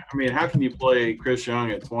 I mean, how can you play Chris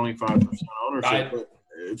Young at 25% ownership?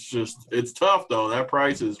 It's tough though. That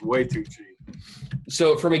price is way too cheap.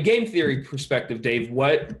 So, from a game theory perspective, Dave,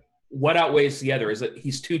 what what outweighs the other? Is it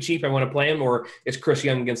he's too cheap, I want to play him, or is Chris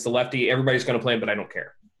Young against the lefty? Everybody's going to play him, but I don't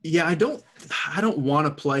care. Yeah, I don't want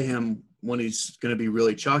to play him when he's going to be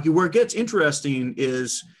really chalky. Where it gets interesting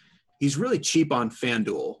is he's really cheap on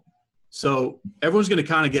FanDuel. So everyone's going to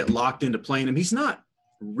kind of get locked into playing him. He's not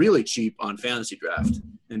really cheap on fantasy draft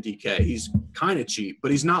and DK. He's kind of cheap,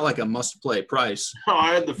 but he's not like a must-play price. Oh,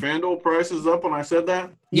 I had the FanDuel prices up when I said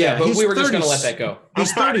that? Yeah, but we were just going to let that go.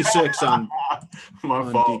 He's 36 on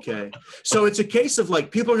fault. DK. So it's a case of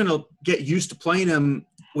like people are going to get used to playing him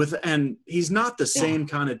and he's not the same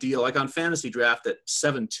kind of deal. Like on fantasy draft at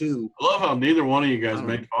 7-2. I love how neither one of you guys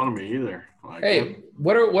made fun of me either. Like, hey,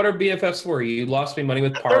 what are BFFs for? You lost me money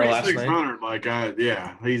with par last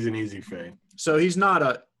night. He's an easy fade. So he's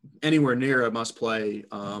not anywhere near a must play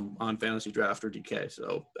on fantasy draft or DK.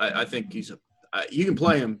 So I think you can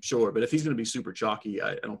play him, sure, but if he's going to be super chalky,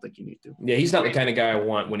 I don't think you need to. Yeah, he's not the kind of guy I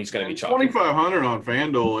want when he's going to be chalky. 2,500 on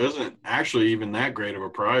FanDuel isn't actually even that great of a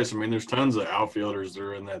price. I mean, there's tons of outfielders that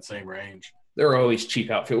are in that same range. There are always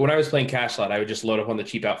cheap outfielders. When I was playing Cash Slot, I would just load up on the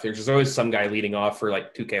cheap outfielders. There's always some guy leading off for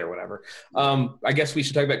like 2K or whatever. I guess we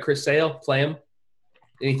should talk about Chris Sale. Play him.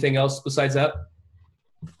 Anything else besides that?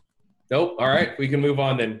 Nope. All right. We can move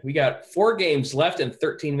on then. We got 4 games left in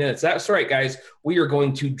 13 minutes. That's right, guys. We are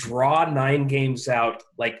going to draw 9 games out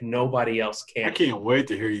like nobody else can. I can't wait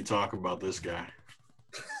to hear you talk about this guy.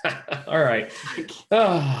 All right.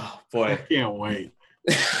 Oh, boy. I can't wait.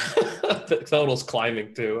 The total's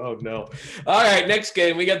climbing too. Oh, no. All right. Next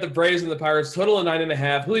game. We got the Braves and the Pirates. Total of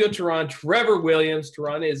 9.5. Julio Teheran, Trevor Williams.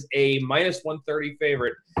 Teheran is a minus 130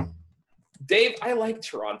 favorite. Dave, I like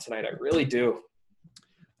Teheran tonight. I really do.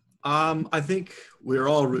 I think we're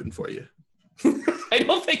all rooting for you. I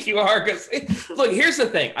don't think you are, because look, here's the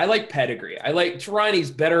thing. I like pedigree. I like Teheran.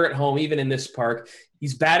 He's better at home, even in this park.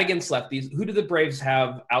 He's bad against lefties. Who do the Braves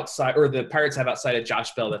have outside, or the Pirates have outside of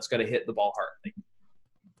Josh Bell that's going to hit the ball hard? Like,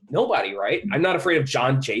 nobody, right? I'm not afraid of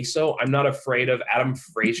John Jaso. I'm not afraid of Adam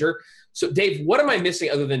Frazier. So, Dave, what am I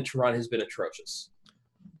missing other than Teheran has been atrocious?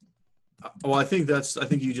 Well, I think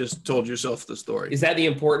you just told yourself the story. Is that the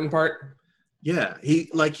important part? Yeah,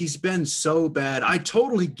 he's been so bad. I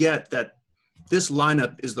totally get that this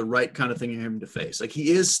lineup is the right kind of thing for him to face. Like,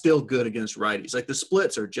 he is still good against righties. Like, the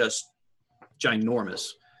splits are just ginormous.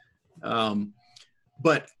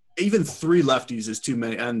 But even 3 lefties is too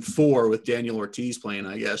many, and 4 with Daniel Ortiz playing,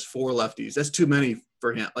 I guess. 4 lefties. That's too many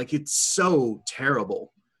for him. Like, it's so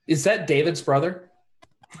terrible. Is that David's brother?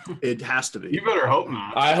 It has to be. You better hope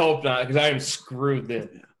not. I hope not, because I am screwed then.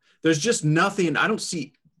 Yeah. There's just nothing.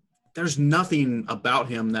 There's nothing about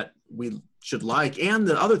him that we should like. And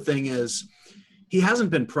the other thing is he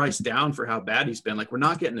hasn't been priced down for how bad he's been. Like, we're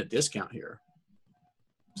not getting a discount here.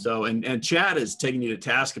 So, and Chad is taking you to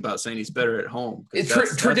task about saying he's better at home.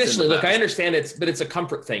 Traditionally, look, I understand but it's a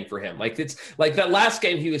comfort thing for him. Like, it's like that last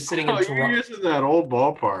game he was sitting in Toronto. You're using that old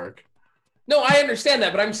ballpark. No, I understand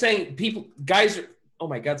that, but I'm saying guys are, oh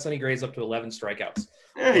my God, Sonny Gray's up to 11 strikeouts.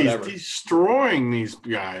 Yeah, he's destroying these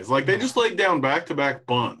guys. Like, they just laid down back-to-back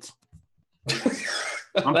bunts.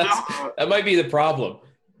 That might be the problem.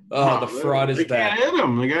 The fraud is bad. They can't hit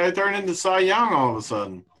him. The guy turned into Cy Young all of a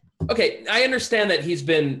sudden. Okay, I understand that he's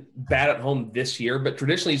been bad at home this year, but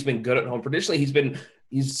traditionally he's been good at home. Traditionally he's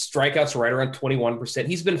strikeouts right around 21%.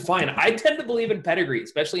 He's been fine. I tend to believe in pedigree,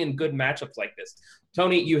 especially in good matchups like this.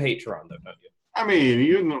 Tony, you hate Teheran, though, don't you? I mean,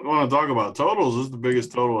 you want to talk about totals. This is the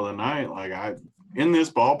biggest total of the night. Like, in this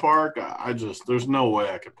ballpark, there's no way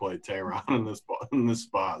I could play Teheran in this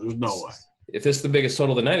spot. There's no way. If this is the biggest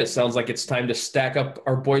total of the night, it sounds like it's time to stack up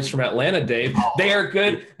our boys from Atlanta, Dave. They are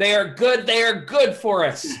good. They are good. They are good for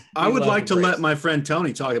us. I would like to let my friend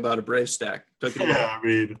Tony talk about a Brave stack. Yeah, I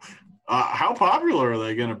mean, how popular are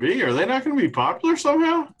they going to be? Are they not going to be popular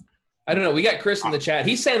somehow? I don't know. We got Chris in the chat.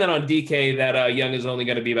 He's saying that on DK that Young is only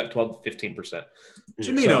going to be about 12 to 15%.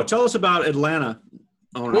 Jamino, tell us about Atlanta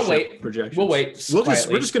ownership projections. We'll wait.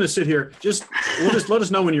 We're just going to sit here. We'll just let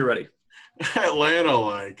us know when you're ready. Atlanta,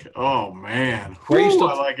 oh man,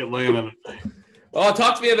 I like Atlanta. Well,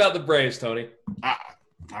 talk to me about the Braves, Tony.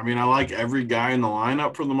 I mean, I like every guy in the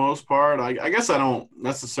lineup for the most part. I guess I don't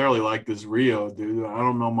necessarily like this Rio dude. I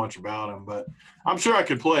don't know much about him, but I'm sure I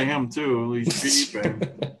could play him too, at least cheap.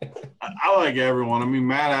 And I like everyone. I mean,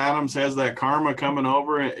 Matt Adams has that karma coming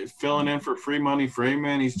over, filling in for Free Money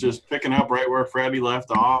Freeman. He's just picking up right where Freddie left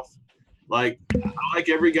off. Like, I like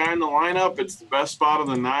every guy in the lineup. It's the best spot of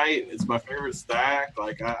the night. It's my favorite stack.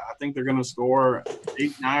 Like, I think they're going to score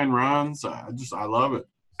 8-9 runs. I love it.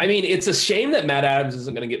 I mean, it's a shame that Matt Adams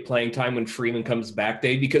isn't going to get playing time when Freeman comes back,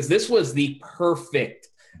 Dave, because this was the perfect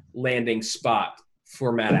landing spot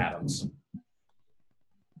for Matt Adams.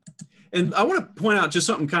 And I want to point out just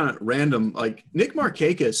something kind of random. Like Nick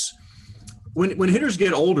Markakis, when hitters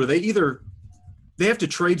get older, they have to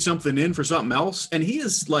trade something in for something else, and he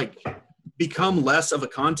has like become less of a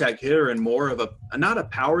contact hitter and more of not a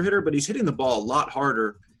power hitter, but he's hitting the ball a lot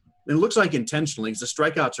harder. And it looks like intentionally, because the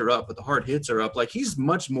strikeouts are up, but the hard hits are up. Like he's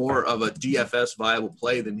much more of a DFS viable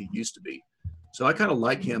play than he used to be. So I kind of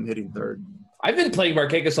like him hitting third. I've been playing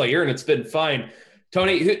Markakis all year, and it's been fine.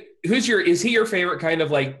 Tony, is he your favorite kind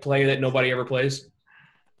of like player that nobody ever plays?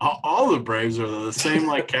 All the Braves are the same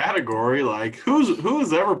like category. Like who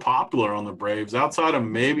is ever popular on the Braves outside of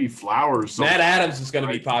maybe Flowers? Matt Adams is going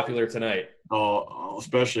to be popular tonight. Oh,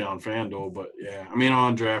 especially on FanDuel, but yeah, I mean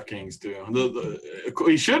on DraftKings too.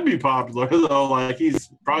 He should be popular though. Like he's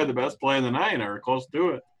probably the best play in the night or close to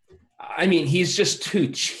it. I mean, he's just too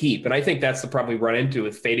cheap, and I think that's the problem we run into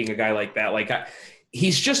with fading a guy like that. Like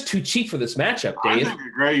he's just too cheap for this matchup, Dave. I think a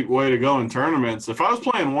great way to go in tournaments. If I was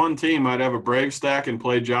playing one team, I'd have a Brave stack and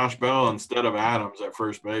play Josh Bell instead of Adams at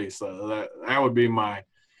first base. That would be my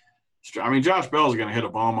 – I mean, Josh Bell's going to hit a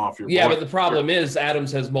bomb off your Yeah, but the problem is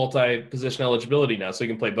Adams has multi-position eligibility now, so he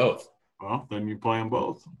can play both. Well, then you play them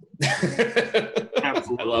both.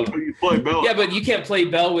 Absolutely. I love it. You play Bell. Yeah, but you can't play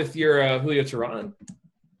Bell with your Julio Teheran.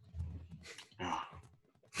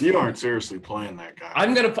 You aren't seriously playing that guy.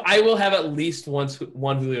 I will have at least one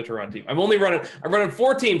Julio Teheran team. I'm running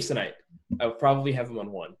 4 teams tonight. I'll probably have him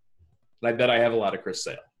on one. And I bet I have a lot of Chris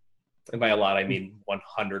Sale. And by a lot, I mean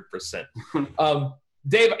 100%.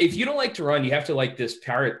 Dave, if you don't like Teheran, you have to like this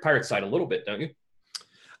Pirate side a little bit, don't you?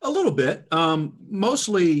 A little bit.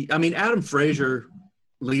 Mostly, I mean, Adam Frazier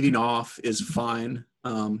leading off is fine.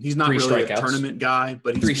 He's not really a tournament guy,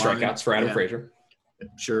 but he's 3 fine. strikeouts for Adam Frazier.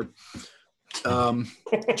 Sure.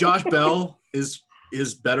 Josh Bell is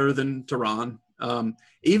better than Teheran.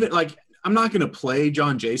 Even like I'm not going to play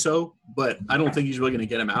John Jaso, but I don't think he's really going to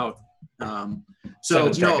get him out.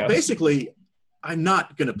 Basically, I'm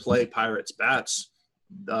not going to play Pirates bats,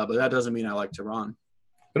 but that doesn't mean I like Teheran.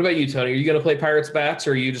 What about you, Tony? Are you going to play Pirates bats,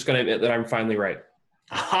 or are you just going to admit that I'm finally right?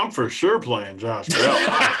 I'm for sure playing Josh Bell.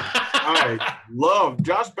 I love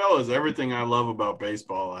Josh Bell is everything I love about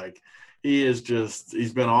baseball. Like. He's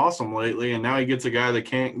been awesome lately, and now he gets a guy that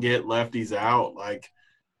can't get lefties out. Like,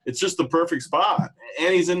 it's just the perfect spot.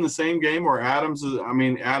 And he's in the same game where Adams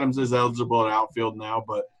is eligible at outfield now,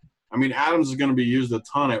 but, I mean, Adams is going to be used a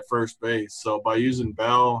ton at first base. So, by using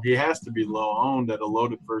Bell, he has to be low-owned at a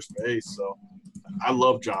loaded first base. So, I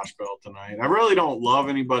love Josh Bell tonight. I really don't love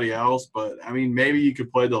anybody else, but, I mean, maybe you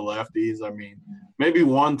could play the lefties. I mean, maybe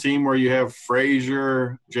one team where you have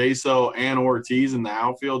Frazier, Jaso, and Ortiz in the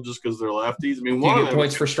outfield just because they're lefties. I mean, do you get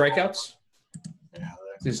points for strikeouts? Yeah,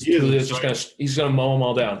 he's gonna mow them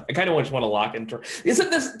all down. I kind of just want to lock in. Isn't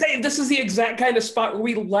this, Dave? This is the exact kind of spot where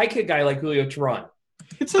we like a guy like Julio Teheran.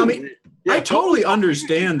 I totally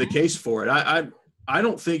understand the case for it. I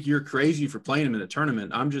don't think you're crazy for playing him in a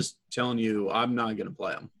tournament. I'm just telling you, I'm not going to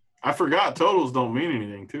play him. I forgot totals don't mean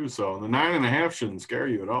anything too. So the 9.5 shouldn't scare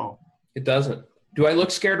you at all. It doesn't. Do I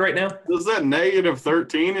look scared right now? Does that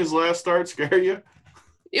 -13 his last start scare you?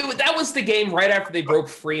 That was the game right after they broke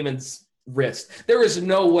Freeman's wrist. There was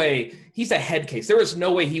no way – he's a head case. There was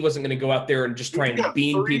no way he wasn't going to go out there and just try and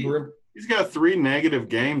beam people. He's got 3 negative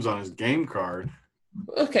games on his game card.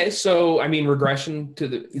 Okay, so, I mean, regression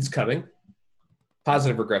is coming.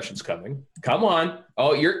 Positive regression's coming. Come on.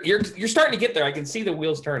 Oh, you're starting to get there. I can see the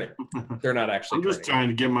wheels turning. They're not actually I'm just trying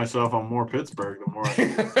to get myself on more Pittsburgh the more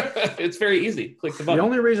It's very easy. Click the button. The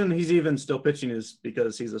only reason he's even still pitching is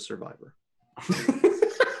because he's a survivor.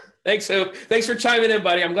 Thanks, Hope. Thanks for chiming in,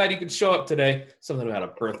 buddy. I'm glad you could show up today. Something about a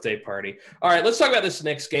birthday party. All right, let's talk about this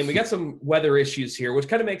next game. We got some weather issues here, which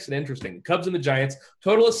kind of makes it interesting. The Cubs and the Giants,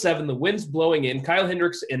 total of 7. The wind's blowing in. Kyle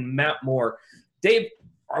Hendricks and Matt Moore. Dave,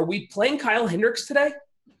 are we playing Kyle Hendricks today?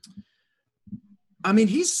 I mean,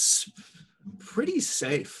 he's pretty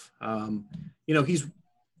safe. He's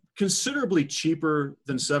considerably cheaper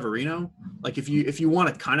than Severino. Like if you want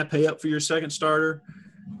to kind of pay up for your second starter,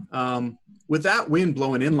 with that wind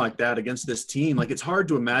blowing in like that against this team, like it's hard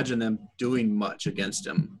to imagine them doing much against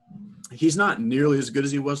him. He's not nearly as good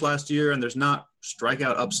as he was last year, and there's not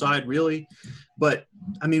strikeout upside really. But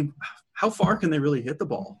I mean, how far can they really hit the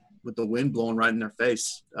ball with the wind blowing right in their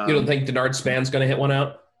face? You don't think Denard Span's going to hit one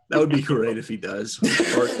out? That would be great if he does,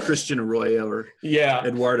 or Christian Arroyo, or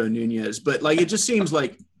Eduardo Nunez. But like, it just seems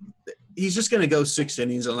like he's just going to go 6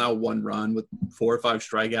 innings, allow 1 run with 4 or 5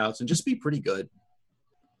 strikeouts, and just be pretty good.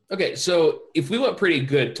 Okay, so if we went pretty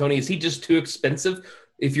good, Tony, is he just too expensive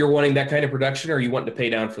if you're wanting that kind of production, or are you wanting to pay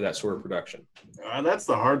down for that sort of production? That's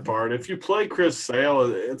the hard part. If you play Chris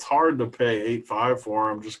Sale, it's hard to pay 8.5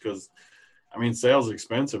 for him just because I mean, Sale's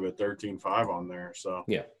expensive at 13.5 on there. So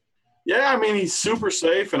yeah. Yeah, I mean, he's super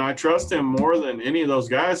safe, and I trust him more than any of those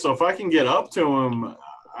guys. So if I can get up to him,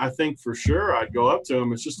 I think for sure I'd go up to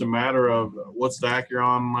him. It's just a matter of what stack you're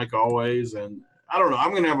on, like always. And I don't know. I'm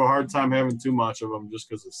going to have a hard time having too much of him just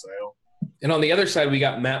because of Sale. And on the other side, we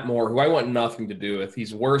got Matt Moore, who I want nothing to do with.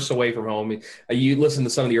 He's worse away from home. You listen to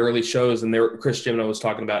some of the early shows, and Chris Jimino was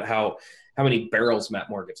talking about how many barrels Matt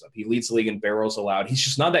Moore gives up. He leads the league in barrels allowed. He's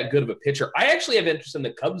just not that good of a pitcher. I actually have interest in the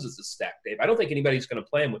Cubs as a stack, Dave. I don't think anybody's going to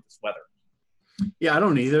play him with this weather. Yeah, I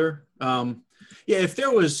don't either. If there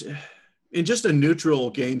was in just a neutral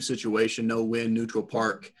game situation, no wind, neutral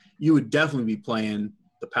park, you would definitely be playing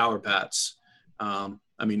the power bats.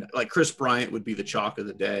 I mean, like Chris Bryant would be the chalk of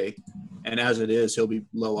the day. And as it is, he'll be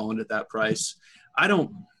low owned at that price. I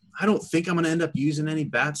don't think I'm going to end up using any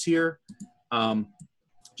bats here.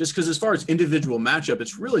 Just because as far as individual matchup,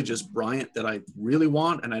 it's really just Bryant that I really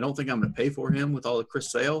want, and I don't think I'm going to pay for him with all the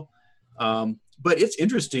Chris Sale. But it's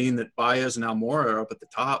interesting that Baez and Almora are up at the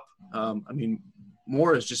top. I mean,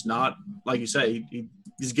 Moore is just not, like you say,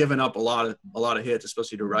 he's given up a lot of hits,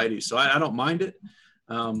 especially to righties. So I don't mind it,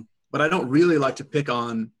 but I don't really like to pick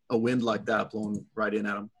on a wind like that blowing right in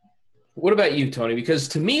at him. What about you, Tony? Because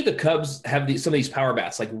to me, the Cubs have some of these power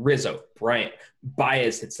bats like Rizzo, Bryant,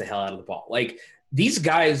 Baez hits the hell out of the ball. Like these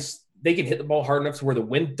guys, they can hit the ball hard enough to where the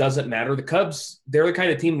wind doesn't matter. The Cubs, they're the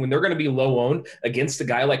kind of team when they're going to be low owned against a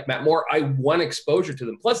guy like Matt Moore, I want exposure to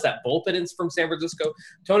them. Plus that bullpen is from San Francisco.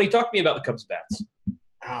 Tony, talk to me about the Cubs bats.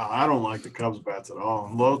 I don't like the Cubs bats at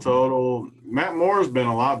all. Low total. Matt Moore's been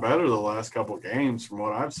a lot better the last couple of games from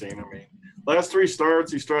what I've seen. I mean, last 3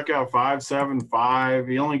 starts, he struck out 5, 7, 5.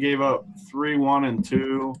 He only gave up 3, 1, and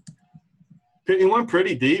 2. He went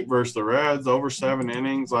pretty deep versus the Reds, over 7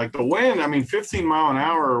 innings. Like the wind, I mean, 15 mile an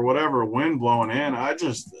hour or whatever wind blowing in. I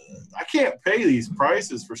can't pay these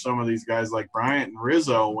prices for some of these guys like Bryant and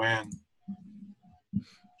Rizzo when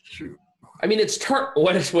 – shoot. I mean, it's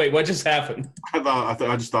what just happened?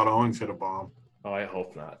 I just thought Owings hit a bomb. Oh, I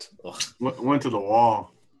hope not. Went to the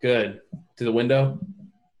wall. Good. To the window?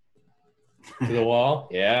 To the wall?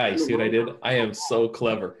 Yeah, you see what I did? I am so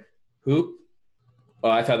clever. Hoop? Oh,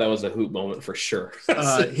 I thought that was a hoop moment for sure.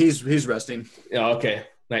 He's resting. Oh, okay.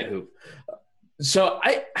 Night hoop. So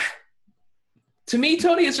to me,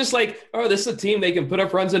 Tony, it's just like, oh, this is a team. They can put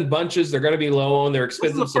up runs in bunches. They're going to be low and they're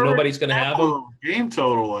expensive, so nobody's going to have them. Game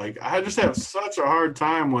total. Like, I just have such a hard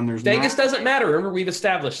time when there's Vegas doesn't matter. Remember, we've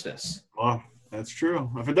established this. Well, that's true.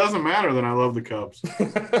 If it doesn't matter, then I love the Cubs.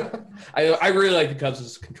 I really like the Cubs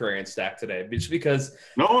as a contrarian stack today, just because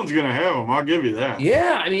no one's going to have them. I'll give you that.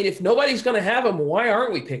 Yeah, I mean, if nobody's going to have them, why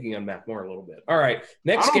aren't we picking on Matt Moore a little bit? All right,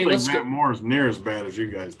 next game. I don't think Matt Moore is near as bad as you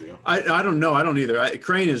guys do. I don't know. I don't either.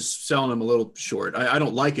 Crane is selling him a little short. I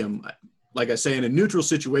don't like him. Like I say, in a neutral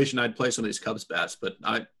situation, I'd play some of these Cubs bats, but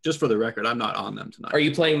just for the record, I'm not on them tonight. Are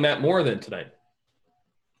you playing Matt Moore then tonight?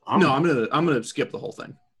 No, I'm gonna skip the whole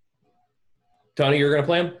thing. Tony, you're going to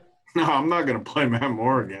play him? No, I'm not going to play Matt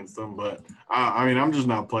Moore against him, but I mean, I'm just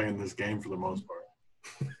not playing this game for the most part.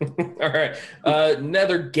 All right.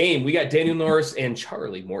 Another game. We got Daniel Norris and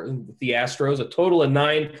Charlie Morton with the Astros, a total of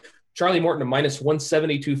 9. Charlie Morton, a minus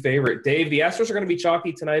 172 favorite. Dave, the Astros are going to be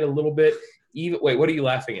chalky tonight a little bit. Wait, what are you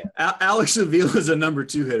laughing at? Alex Avila is a number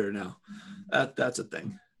 2 hitter now. That's a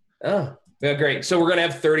thing. Oh, yeah, great. So we're going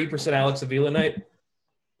to have 30% Alex Avila night?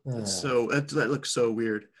 So that looks so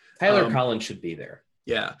weird. Tyler Collins should be there.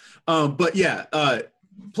 Yeah. But yeah, the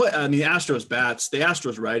Astros bats, the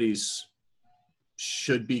Astros righties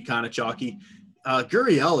should be kind of chalky.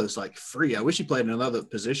 Gurriel is like free. I wish he played in another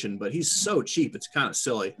position, but he's so cheap. It's kind of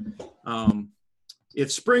silly.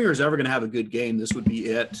 If Springer's ever going to have a good game, this would be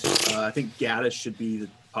it. I think Gaddis should be the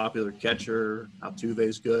popular catcher.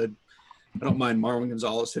 Altuve's good. I don't mind Marwin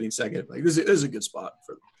Gonzalez hitting second. Like this is a good spot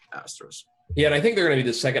for the Astros. Yeah, and I think they're going to be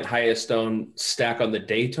the second highest owned stack on the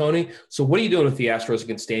day, Tony. So what are you doing with the Astros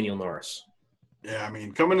against Daniel Norris? Yeah, I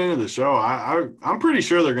mean, coming into the show, I'm pretty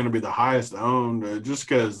sure they're going to be the highest owned just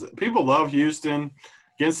because people love Houston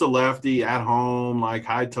against the lefty at home, like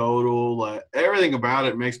high total. Like, everything about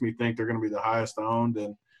it makes me think they're going to be the highest owned.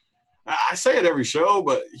 And I say it every show,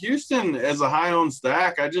 but Houston as a high-owned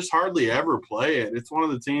stack, I just hardly ever play it. It's one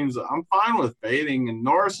of the teams I'm fine with fading, and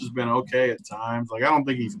Norris has been okay at times. Like, I don't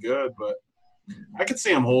think he's good, but I could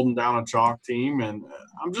see him holding down a chalk team, and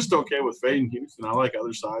I'm just okay with fading Houston. I like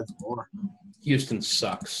other sides more. Houston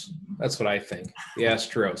sucks. That's what I think. The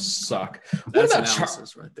Astros suck. That's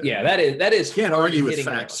analysis right there. Yeah, that is. Can't argue with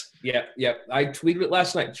facts. Yep. I tweeted it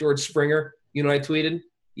last night. George Springer, you know what I tweeted?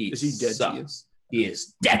 Is he dead to you? He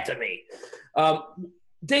is dead to me.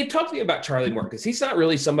 Dave, talk to me about Charlie Morton, because he's not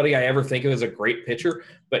really somebody I ever think of as a great pitcher,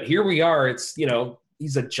 but here we are. It's,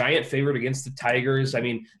 he's a giant favorite against the Tigers. I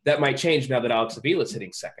mean, that might change now that Alex Avila's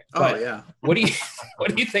hitting second. But yeah. What do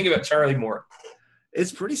you think about Charlie Morton?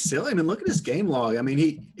 It's pretty silly. I mean, look at his game log. I mean,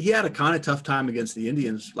 he had a kind of tough time against the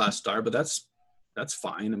Indians last start, but that's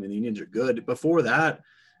fine. I mean, the Indians are good. Before that,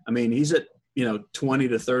 I mean, he's at 20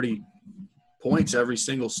 to 30 points every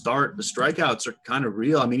single start. The strikeouts are kind of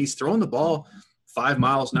real. I mean, he's throwing the ball 5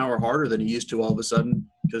 miles an hour harder than he used to all of a sudden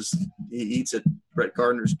because he eats at Brett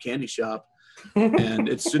Gardner's candy shop, and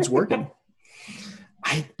it's working.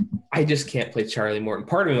 I just can't play Charlie Morton.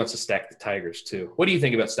 Part of me wants to stack the Tigers too. What do you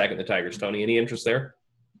think about stacking the Tigers, Tony? Any interest there?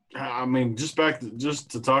 I mean, just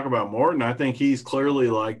to talk about Morton, I think he's clearly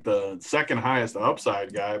like the second highest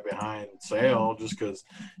upside guy behind Sale, just because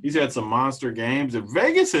he's had some monster games. And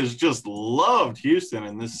Vegas has just loved Houston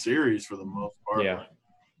in this series for the most part. Yeah.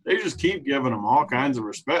 They just keep giving them all kinds of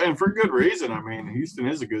respect, and for good reason. I mean, Houston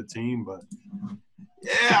is a good team, but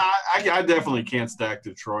yeah, I definitely can't stack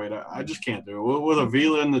Detroit. I just can't do it. With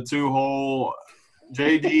Avila in the 2-hole,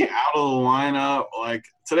 JD out of the lineup, like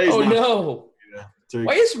today's not. No.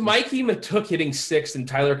 Why is Mikey Matuk hitting 6th and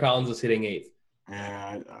Tyler Collins is hitting 8th?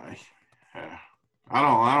 Yeah, I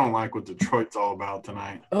don't like what Detroit's all about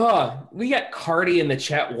tonight. We got Cardi in the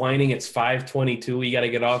chat whining. It's 5:22. We got to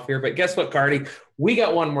get off here. But guess what, Cardi? We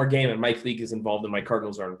got one more game, and Mike Leake is involved, and my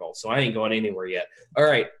Cardinals are involved. So I ain't going anywhere yet. All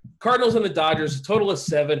right, Cardinals and the Dodgers, a total of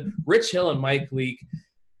 7. Rich Hill and Mike Leake.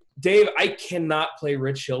 Dave, I cannot play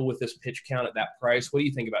Rich Hill with this pitch count at that price. What do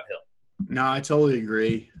you think about Hill? No, I totally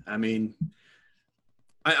agree. I mean,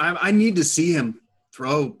 I need to see him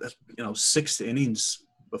throw 6 innings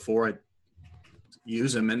before I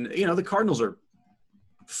use him. And the Cardinals are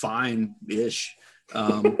fine-ish.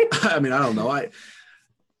 I mean, I don't know.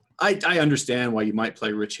 I understand why you might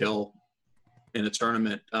play Rich Hill in a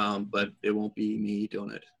tournament, but it won't be me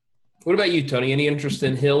doing it. What about you, Tony? Any interest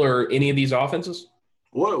in Hill or any of these offenses?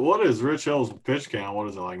 What is Rich Hill's pitch count? What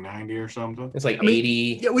is it, like 90 or something? It's like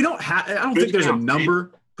 80. Yeah, we don't have – I don't think there's a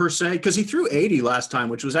number – per se, because he threw 80 last time,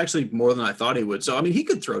 which was actually more than I thought he would. So, I mean, he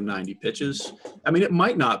could throw 90 pitches. I mean, it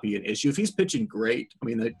might not be an issue. If he's pitching great, I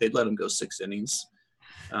mean, they'd let him go 6 innings.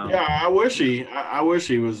 I wish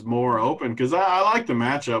he was more open, because I like the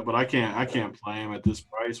matchup, but I can't play him at this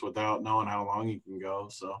price without knowing how long he can go.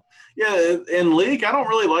 So, yeah, and Leake, I don't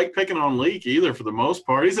really like picking on Leake either for the most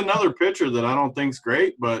part. He's another pitcher that I don't think's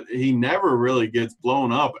great, but he never really gets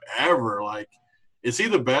blown up ever. Like, is he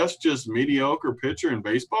the best just mediocre pitcher in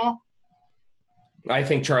baseball? I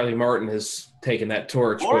think Charlie Morton has taken that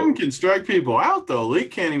torch. Morton can strike people out, though.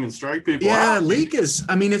 Leake can't even strike people out. Yeah, Leake is –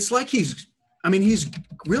 I mean, it's like he's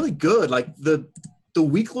really good. Like, the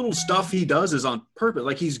weak little stuff he does is on purpose.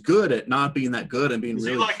 Like, he's good at not being that good and being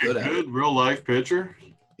really good at it. Is he like a good real-life pitcher?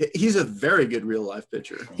 He's a very good real-life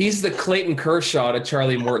pitcher. He's the Clayton Kershaw to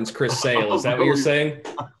Charlie Morton's Chris Sale. Is that what you're saying?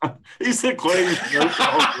 He's the Clayton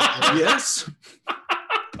Kershaw. Yes.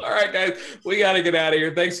 All right, guys, we got to get out of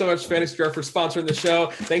here. Thanks so much, Fantasy Draft, for sponsoring the show.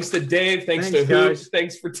 Thanks to Dave. Thanks to Hoops.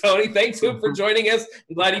 Thanks for Tony. Thanks, Hoop, for joining us.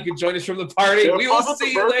 I'm glad you could join us from the party. Yeah, we will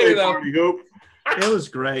see you later, though. Party, Hoop. It was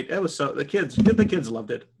great. It was so – the kids loved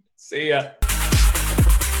it. See ya.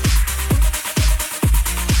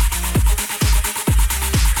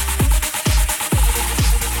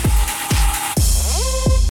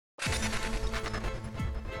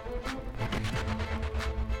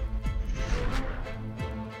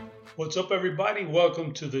 What's up, everybody?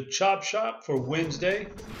 Welcome to the Chop Shop for Wednesday.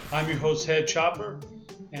 I'm your host, Head Chopper,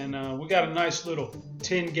 and we got a nice little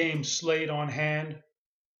 10-game slate on hand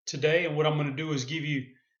today. And what I'm going to do is give you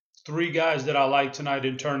 3 guys that I like tonight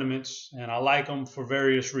in tournaments, and I like them for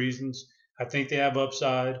various reasons. I think they have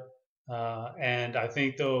upside, and I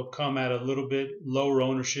think they'll come at a little bit lower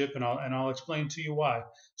ownership, and I'll explain to you why.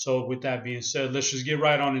 So with that being said, let's just get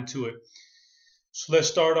right on into it. So let's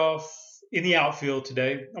start off in the outfield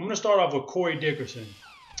today. I'm going to start off with Corey Dickerson.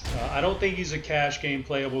 I don't think he's a cash game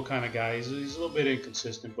playable kind of guy. He's a little bit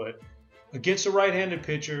inconsistent, but against a right-handed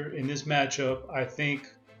pitcher in this matchup, I think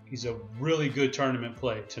he's a really good tournament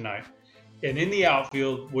play tonight. And in the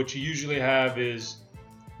outfield, what you usually have is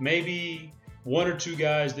maybe 1 or 2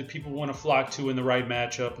 guys that people want to flock to in the right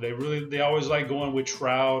matchup. They always like going with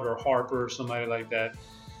Trout or Harper or somebody like that.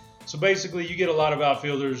 So basically, you get a lot of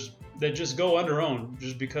outfielders that just go under-owned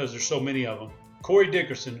just because there's so many of them. Corey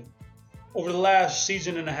Dickerson, over the last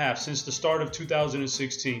season and a half, since the start of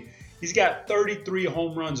 2016, he's got 33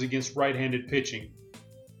 home runs against right-handed pitching.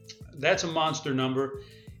 That's a monster number.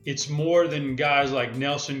 It's more than guys like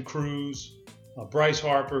Nelson Cruz, Bryce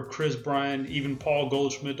Harper, Chris Bryant, even Paul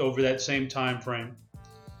Goldschmidt over that same time frame.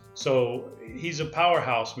 So he's a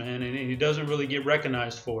powerhouse, man, and he doesn't really get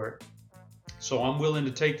recognized for it. So I'm willing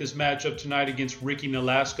to take this matchup tonight against Ricky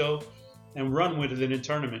Nolasco and run with it in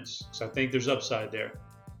tournaments. So I think there's upside there.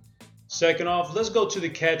 Second off, let's go to the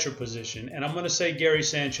catcher position. And I'm going to say Gary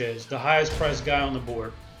Sanchez, the highest priced guy on the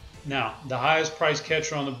board. Now, the highest priced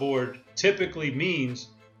catcher on the board typically means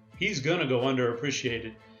he's going to go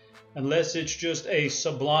underappreciated. Unless it's just a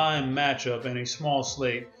sublime matchup and a small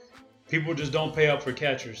slate, people just don't pay up for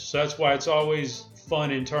catchers. So that's why it's always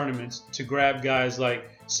fun in tournaments to grab guys like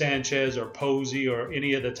Sanchez or Posey or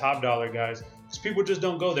any of the top dollar guys. Because people just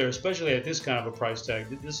don't go there, especially at this kind of a price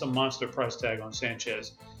tag. This is a monster price tag on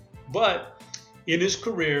Sanchez. But in his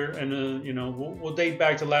career, and we'll date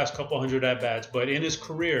back to the last couple hundred at-bats, but in his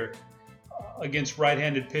career against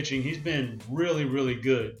right-handed pitching, he's been really, really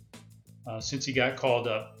good since he got called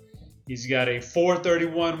up. He's got a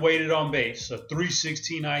 431 weighted on base, a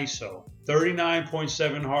 316 ISO,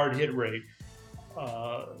 39.7 hard hit rate.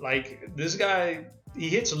 This guy, he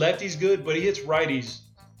hits lefties good, but he hits righties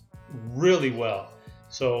really well.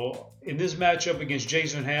 So in this matchup against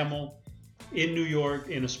Jason Hamill in New York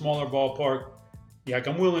in a smaller ballpark,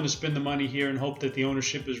 I'm willing to spend the money here and hope that the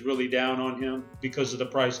ownership is really down on him because of the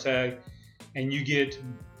price tag. And you get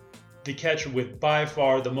the catcher with by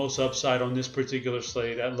far the most upside on this particular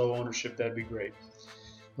slate at low ownership. That'd be great.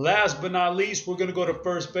 Last but not least, we're going to go to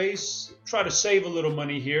first base. Try to save a little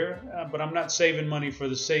money here, but I'm not saving money for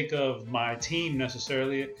the sake of my team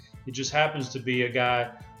necessarily. It just happens to be a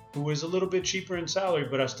guy who is a little bit cheaper in salary,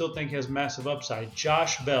 but I still think has massive upside.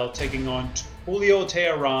 Josh Bell taking on Julio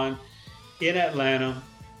Teheran in Atlanta.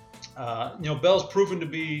 Bell's proven to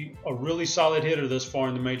be a really solid hitter thus far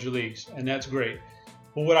in the major leagues, and that's great.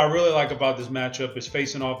 But what I really like about this matchup is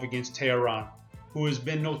facing off against Teheran, who has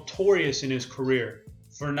been notorious in his career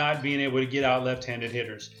for not being able to get out left-handed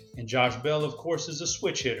hitters. And Josh Bell, of course, is a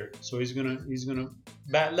switch hitter, so he's gonna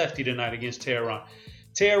bat lefty tonight against Teheran.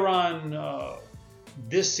 Teheran,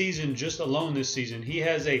 this season, just alone this season, he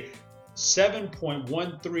has a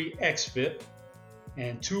 7.13 xFIP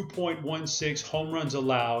and 2.16 home runs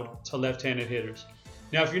allowed to left-handed hitters.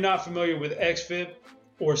 Now, if you're not familiar with xFIP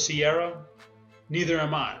or Sierra, neither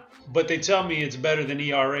am I. But they tell me it's better than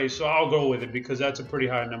ERA, so I'll go with it because that's a pretty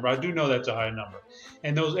high number. I do know that's a high number.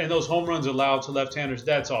 And those home runs allowed to left-handers,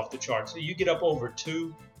 that's off the charts. So you get up over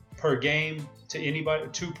 2 per game to anybody,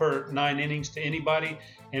 2 per 9 innings to anybody,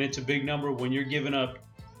 and it's a big number. When you're giving up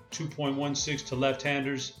 2.16 to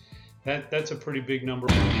left-handers, that's a pretty big number.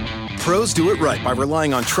 Pros do it right by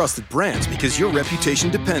relying on trusted brands because your reputation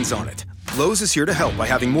depends on it. Lowe's is here to help by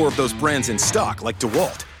having more of those brands in stock, like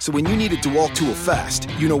DeWalt. So when you need a DeWalt tool fast,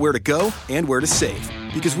 you know where to go and where to save.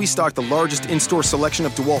 Because we stock the largest in-store selection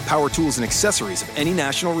of DeWalt power tools and accessories of any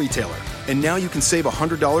national retailer. And now you can save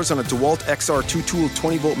 $100 on a DeWalt XR 2-tool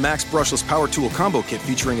 20-volt max brushless power tool combo kit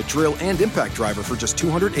featuring a drill and impact driver for just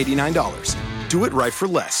 $289. Do it right for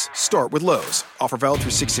less. Start with Lowe's. Offer valid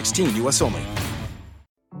through 6/16, U.S. only.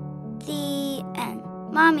 The end.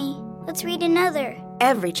 Mommy, let's read another.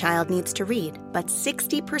 Every child needs to read, but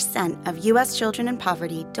 60% of U.S. children in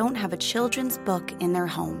poverty don't have a children's book in their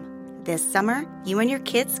home. This summer, you and your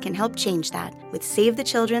kids can help change that with Save the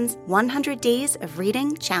Children's 100 Days of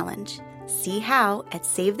Reading Challenge. See how at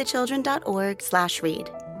savethechildren.org/read.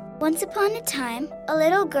 Once upon a time, a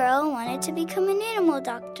little girl wanted to become an animal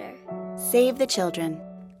doctor. Save the Children.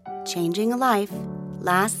 Changing a life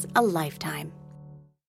lasts a lifetime.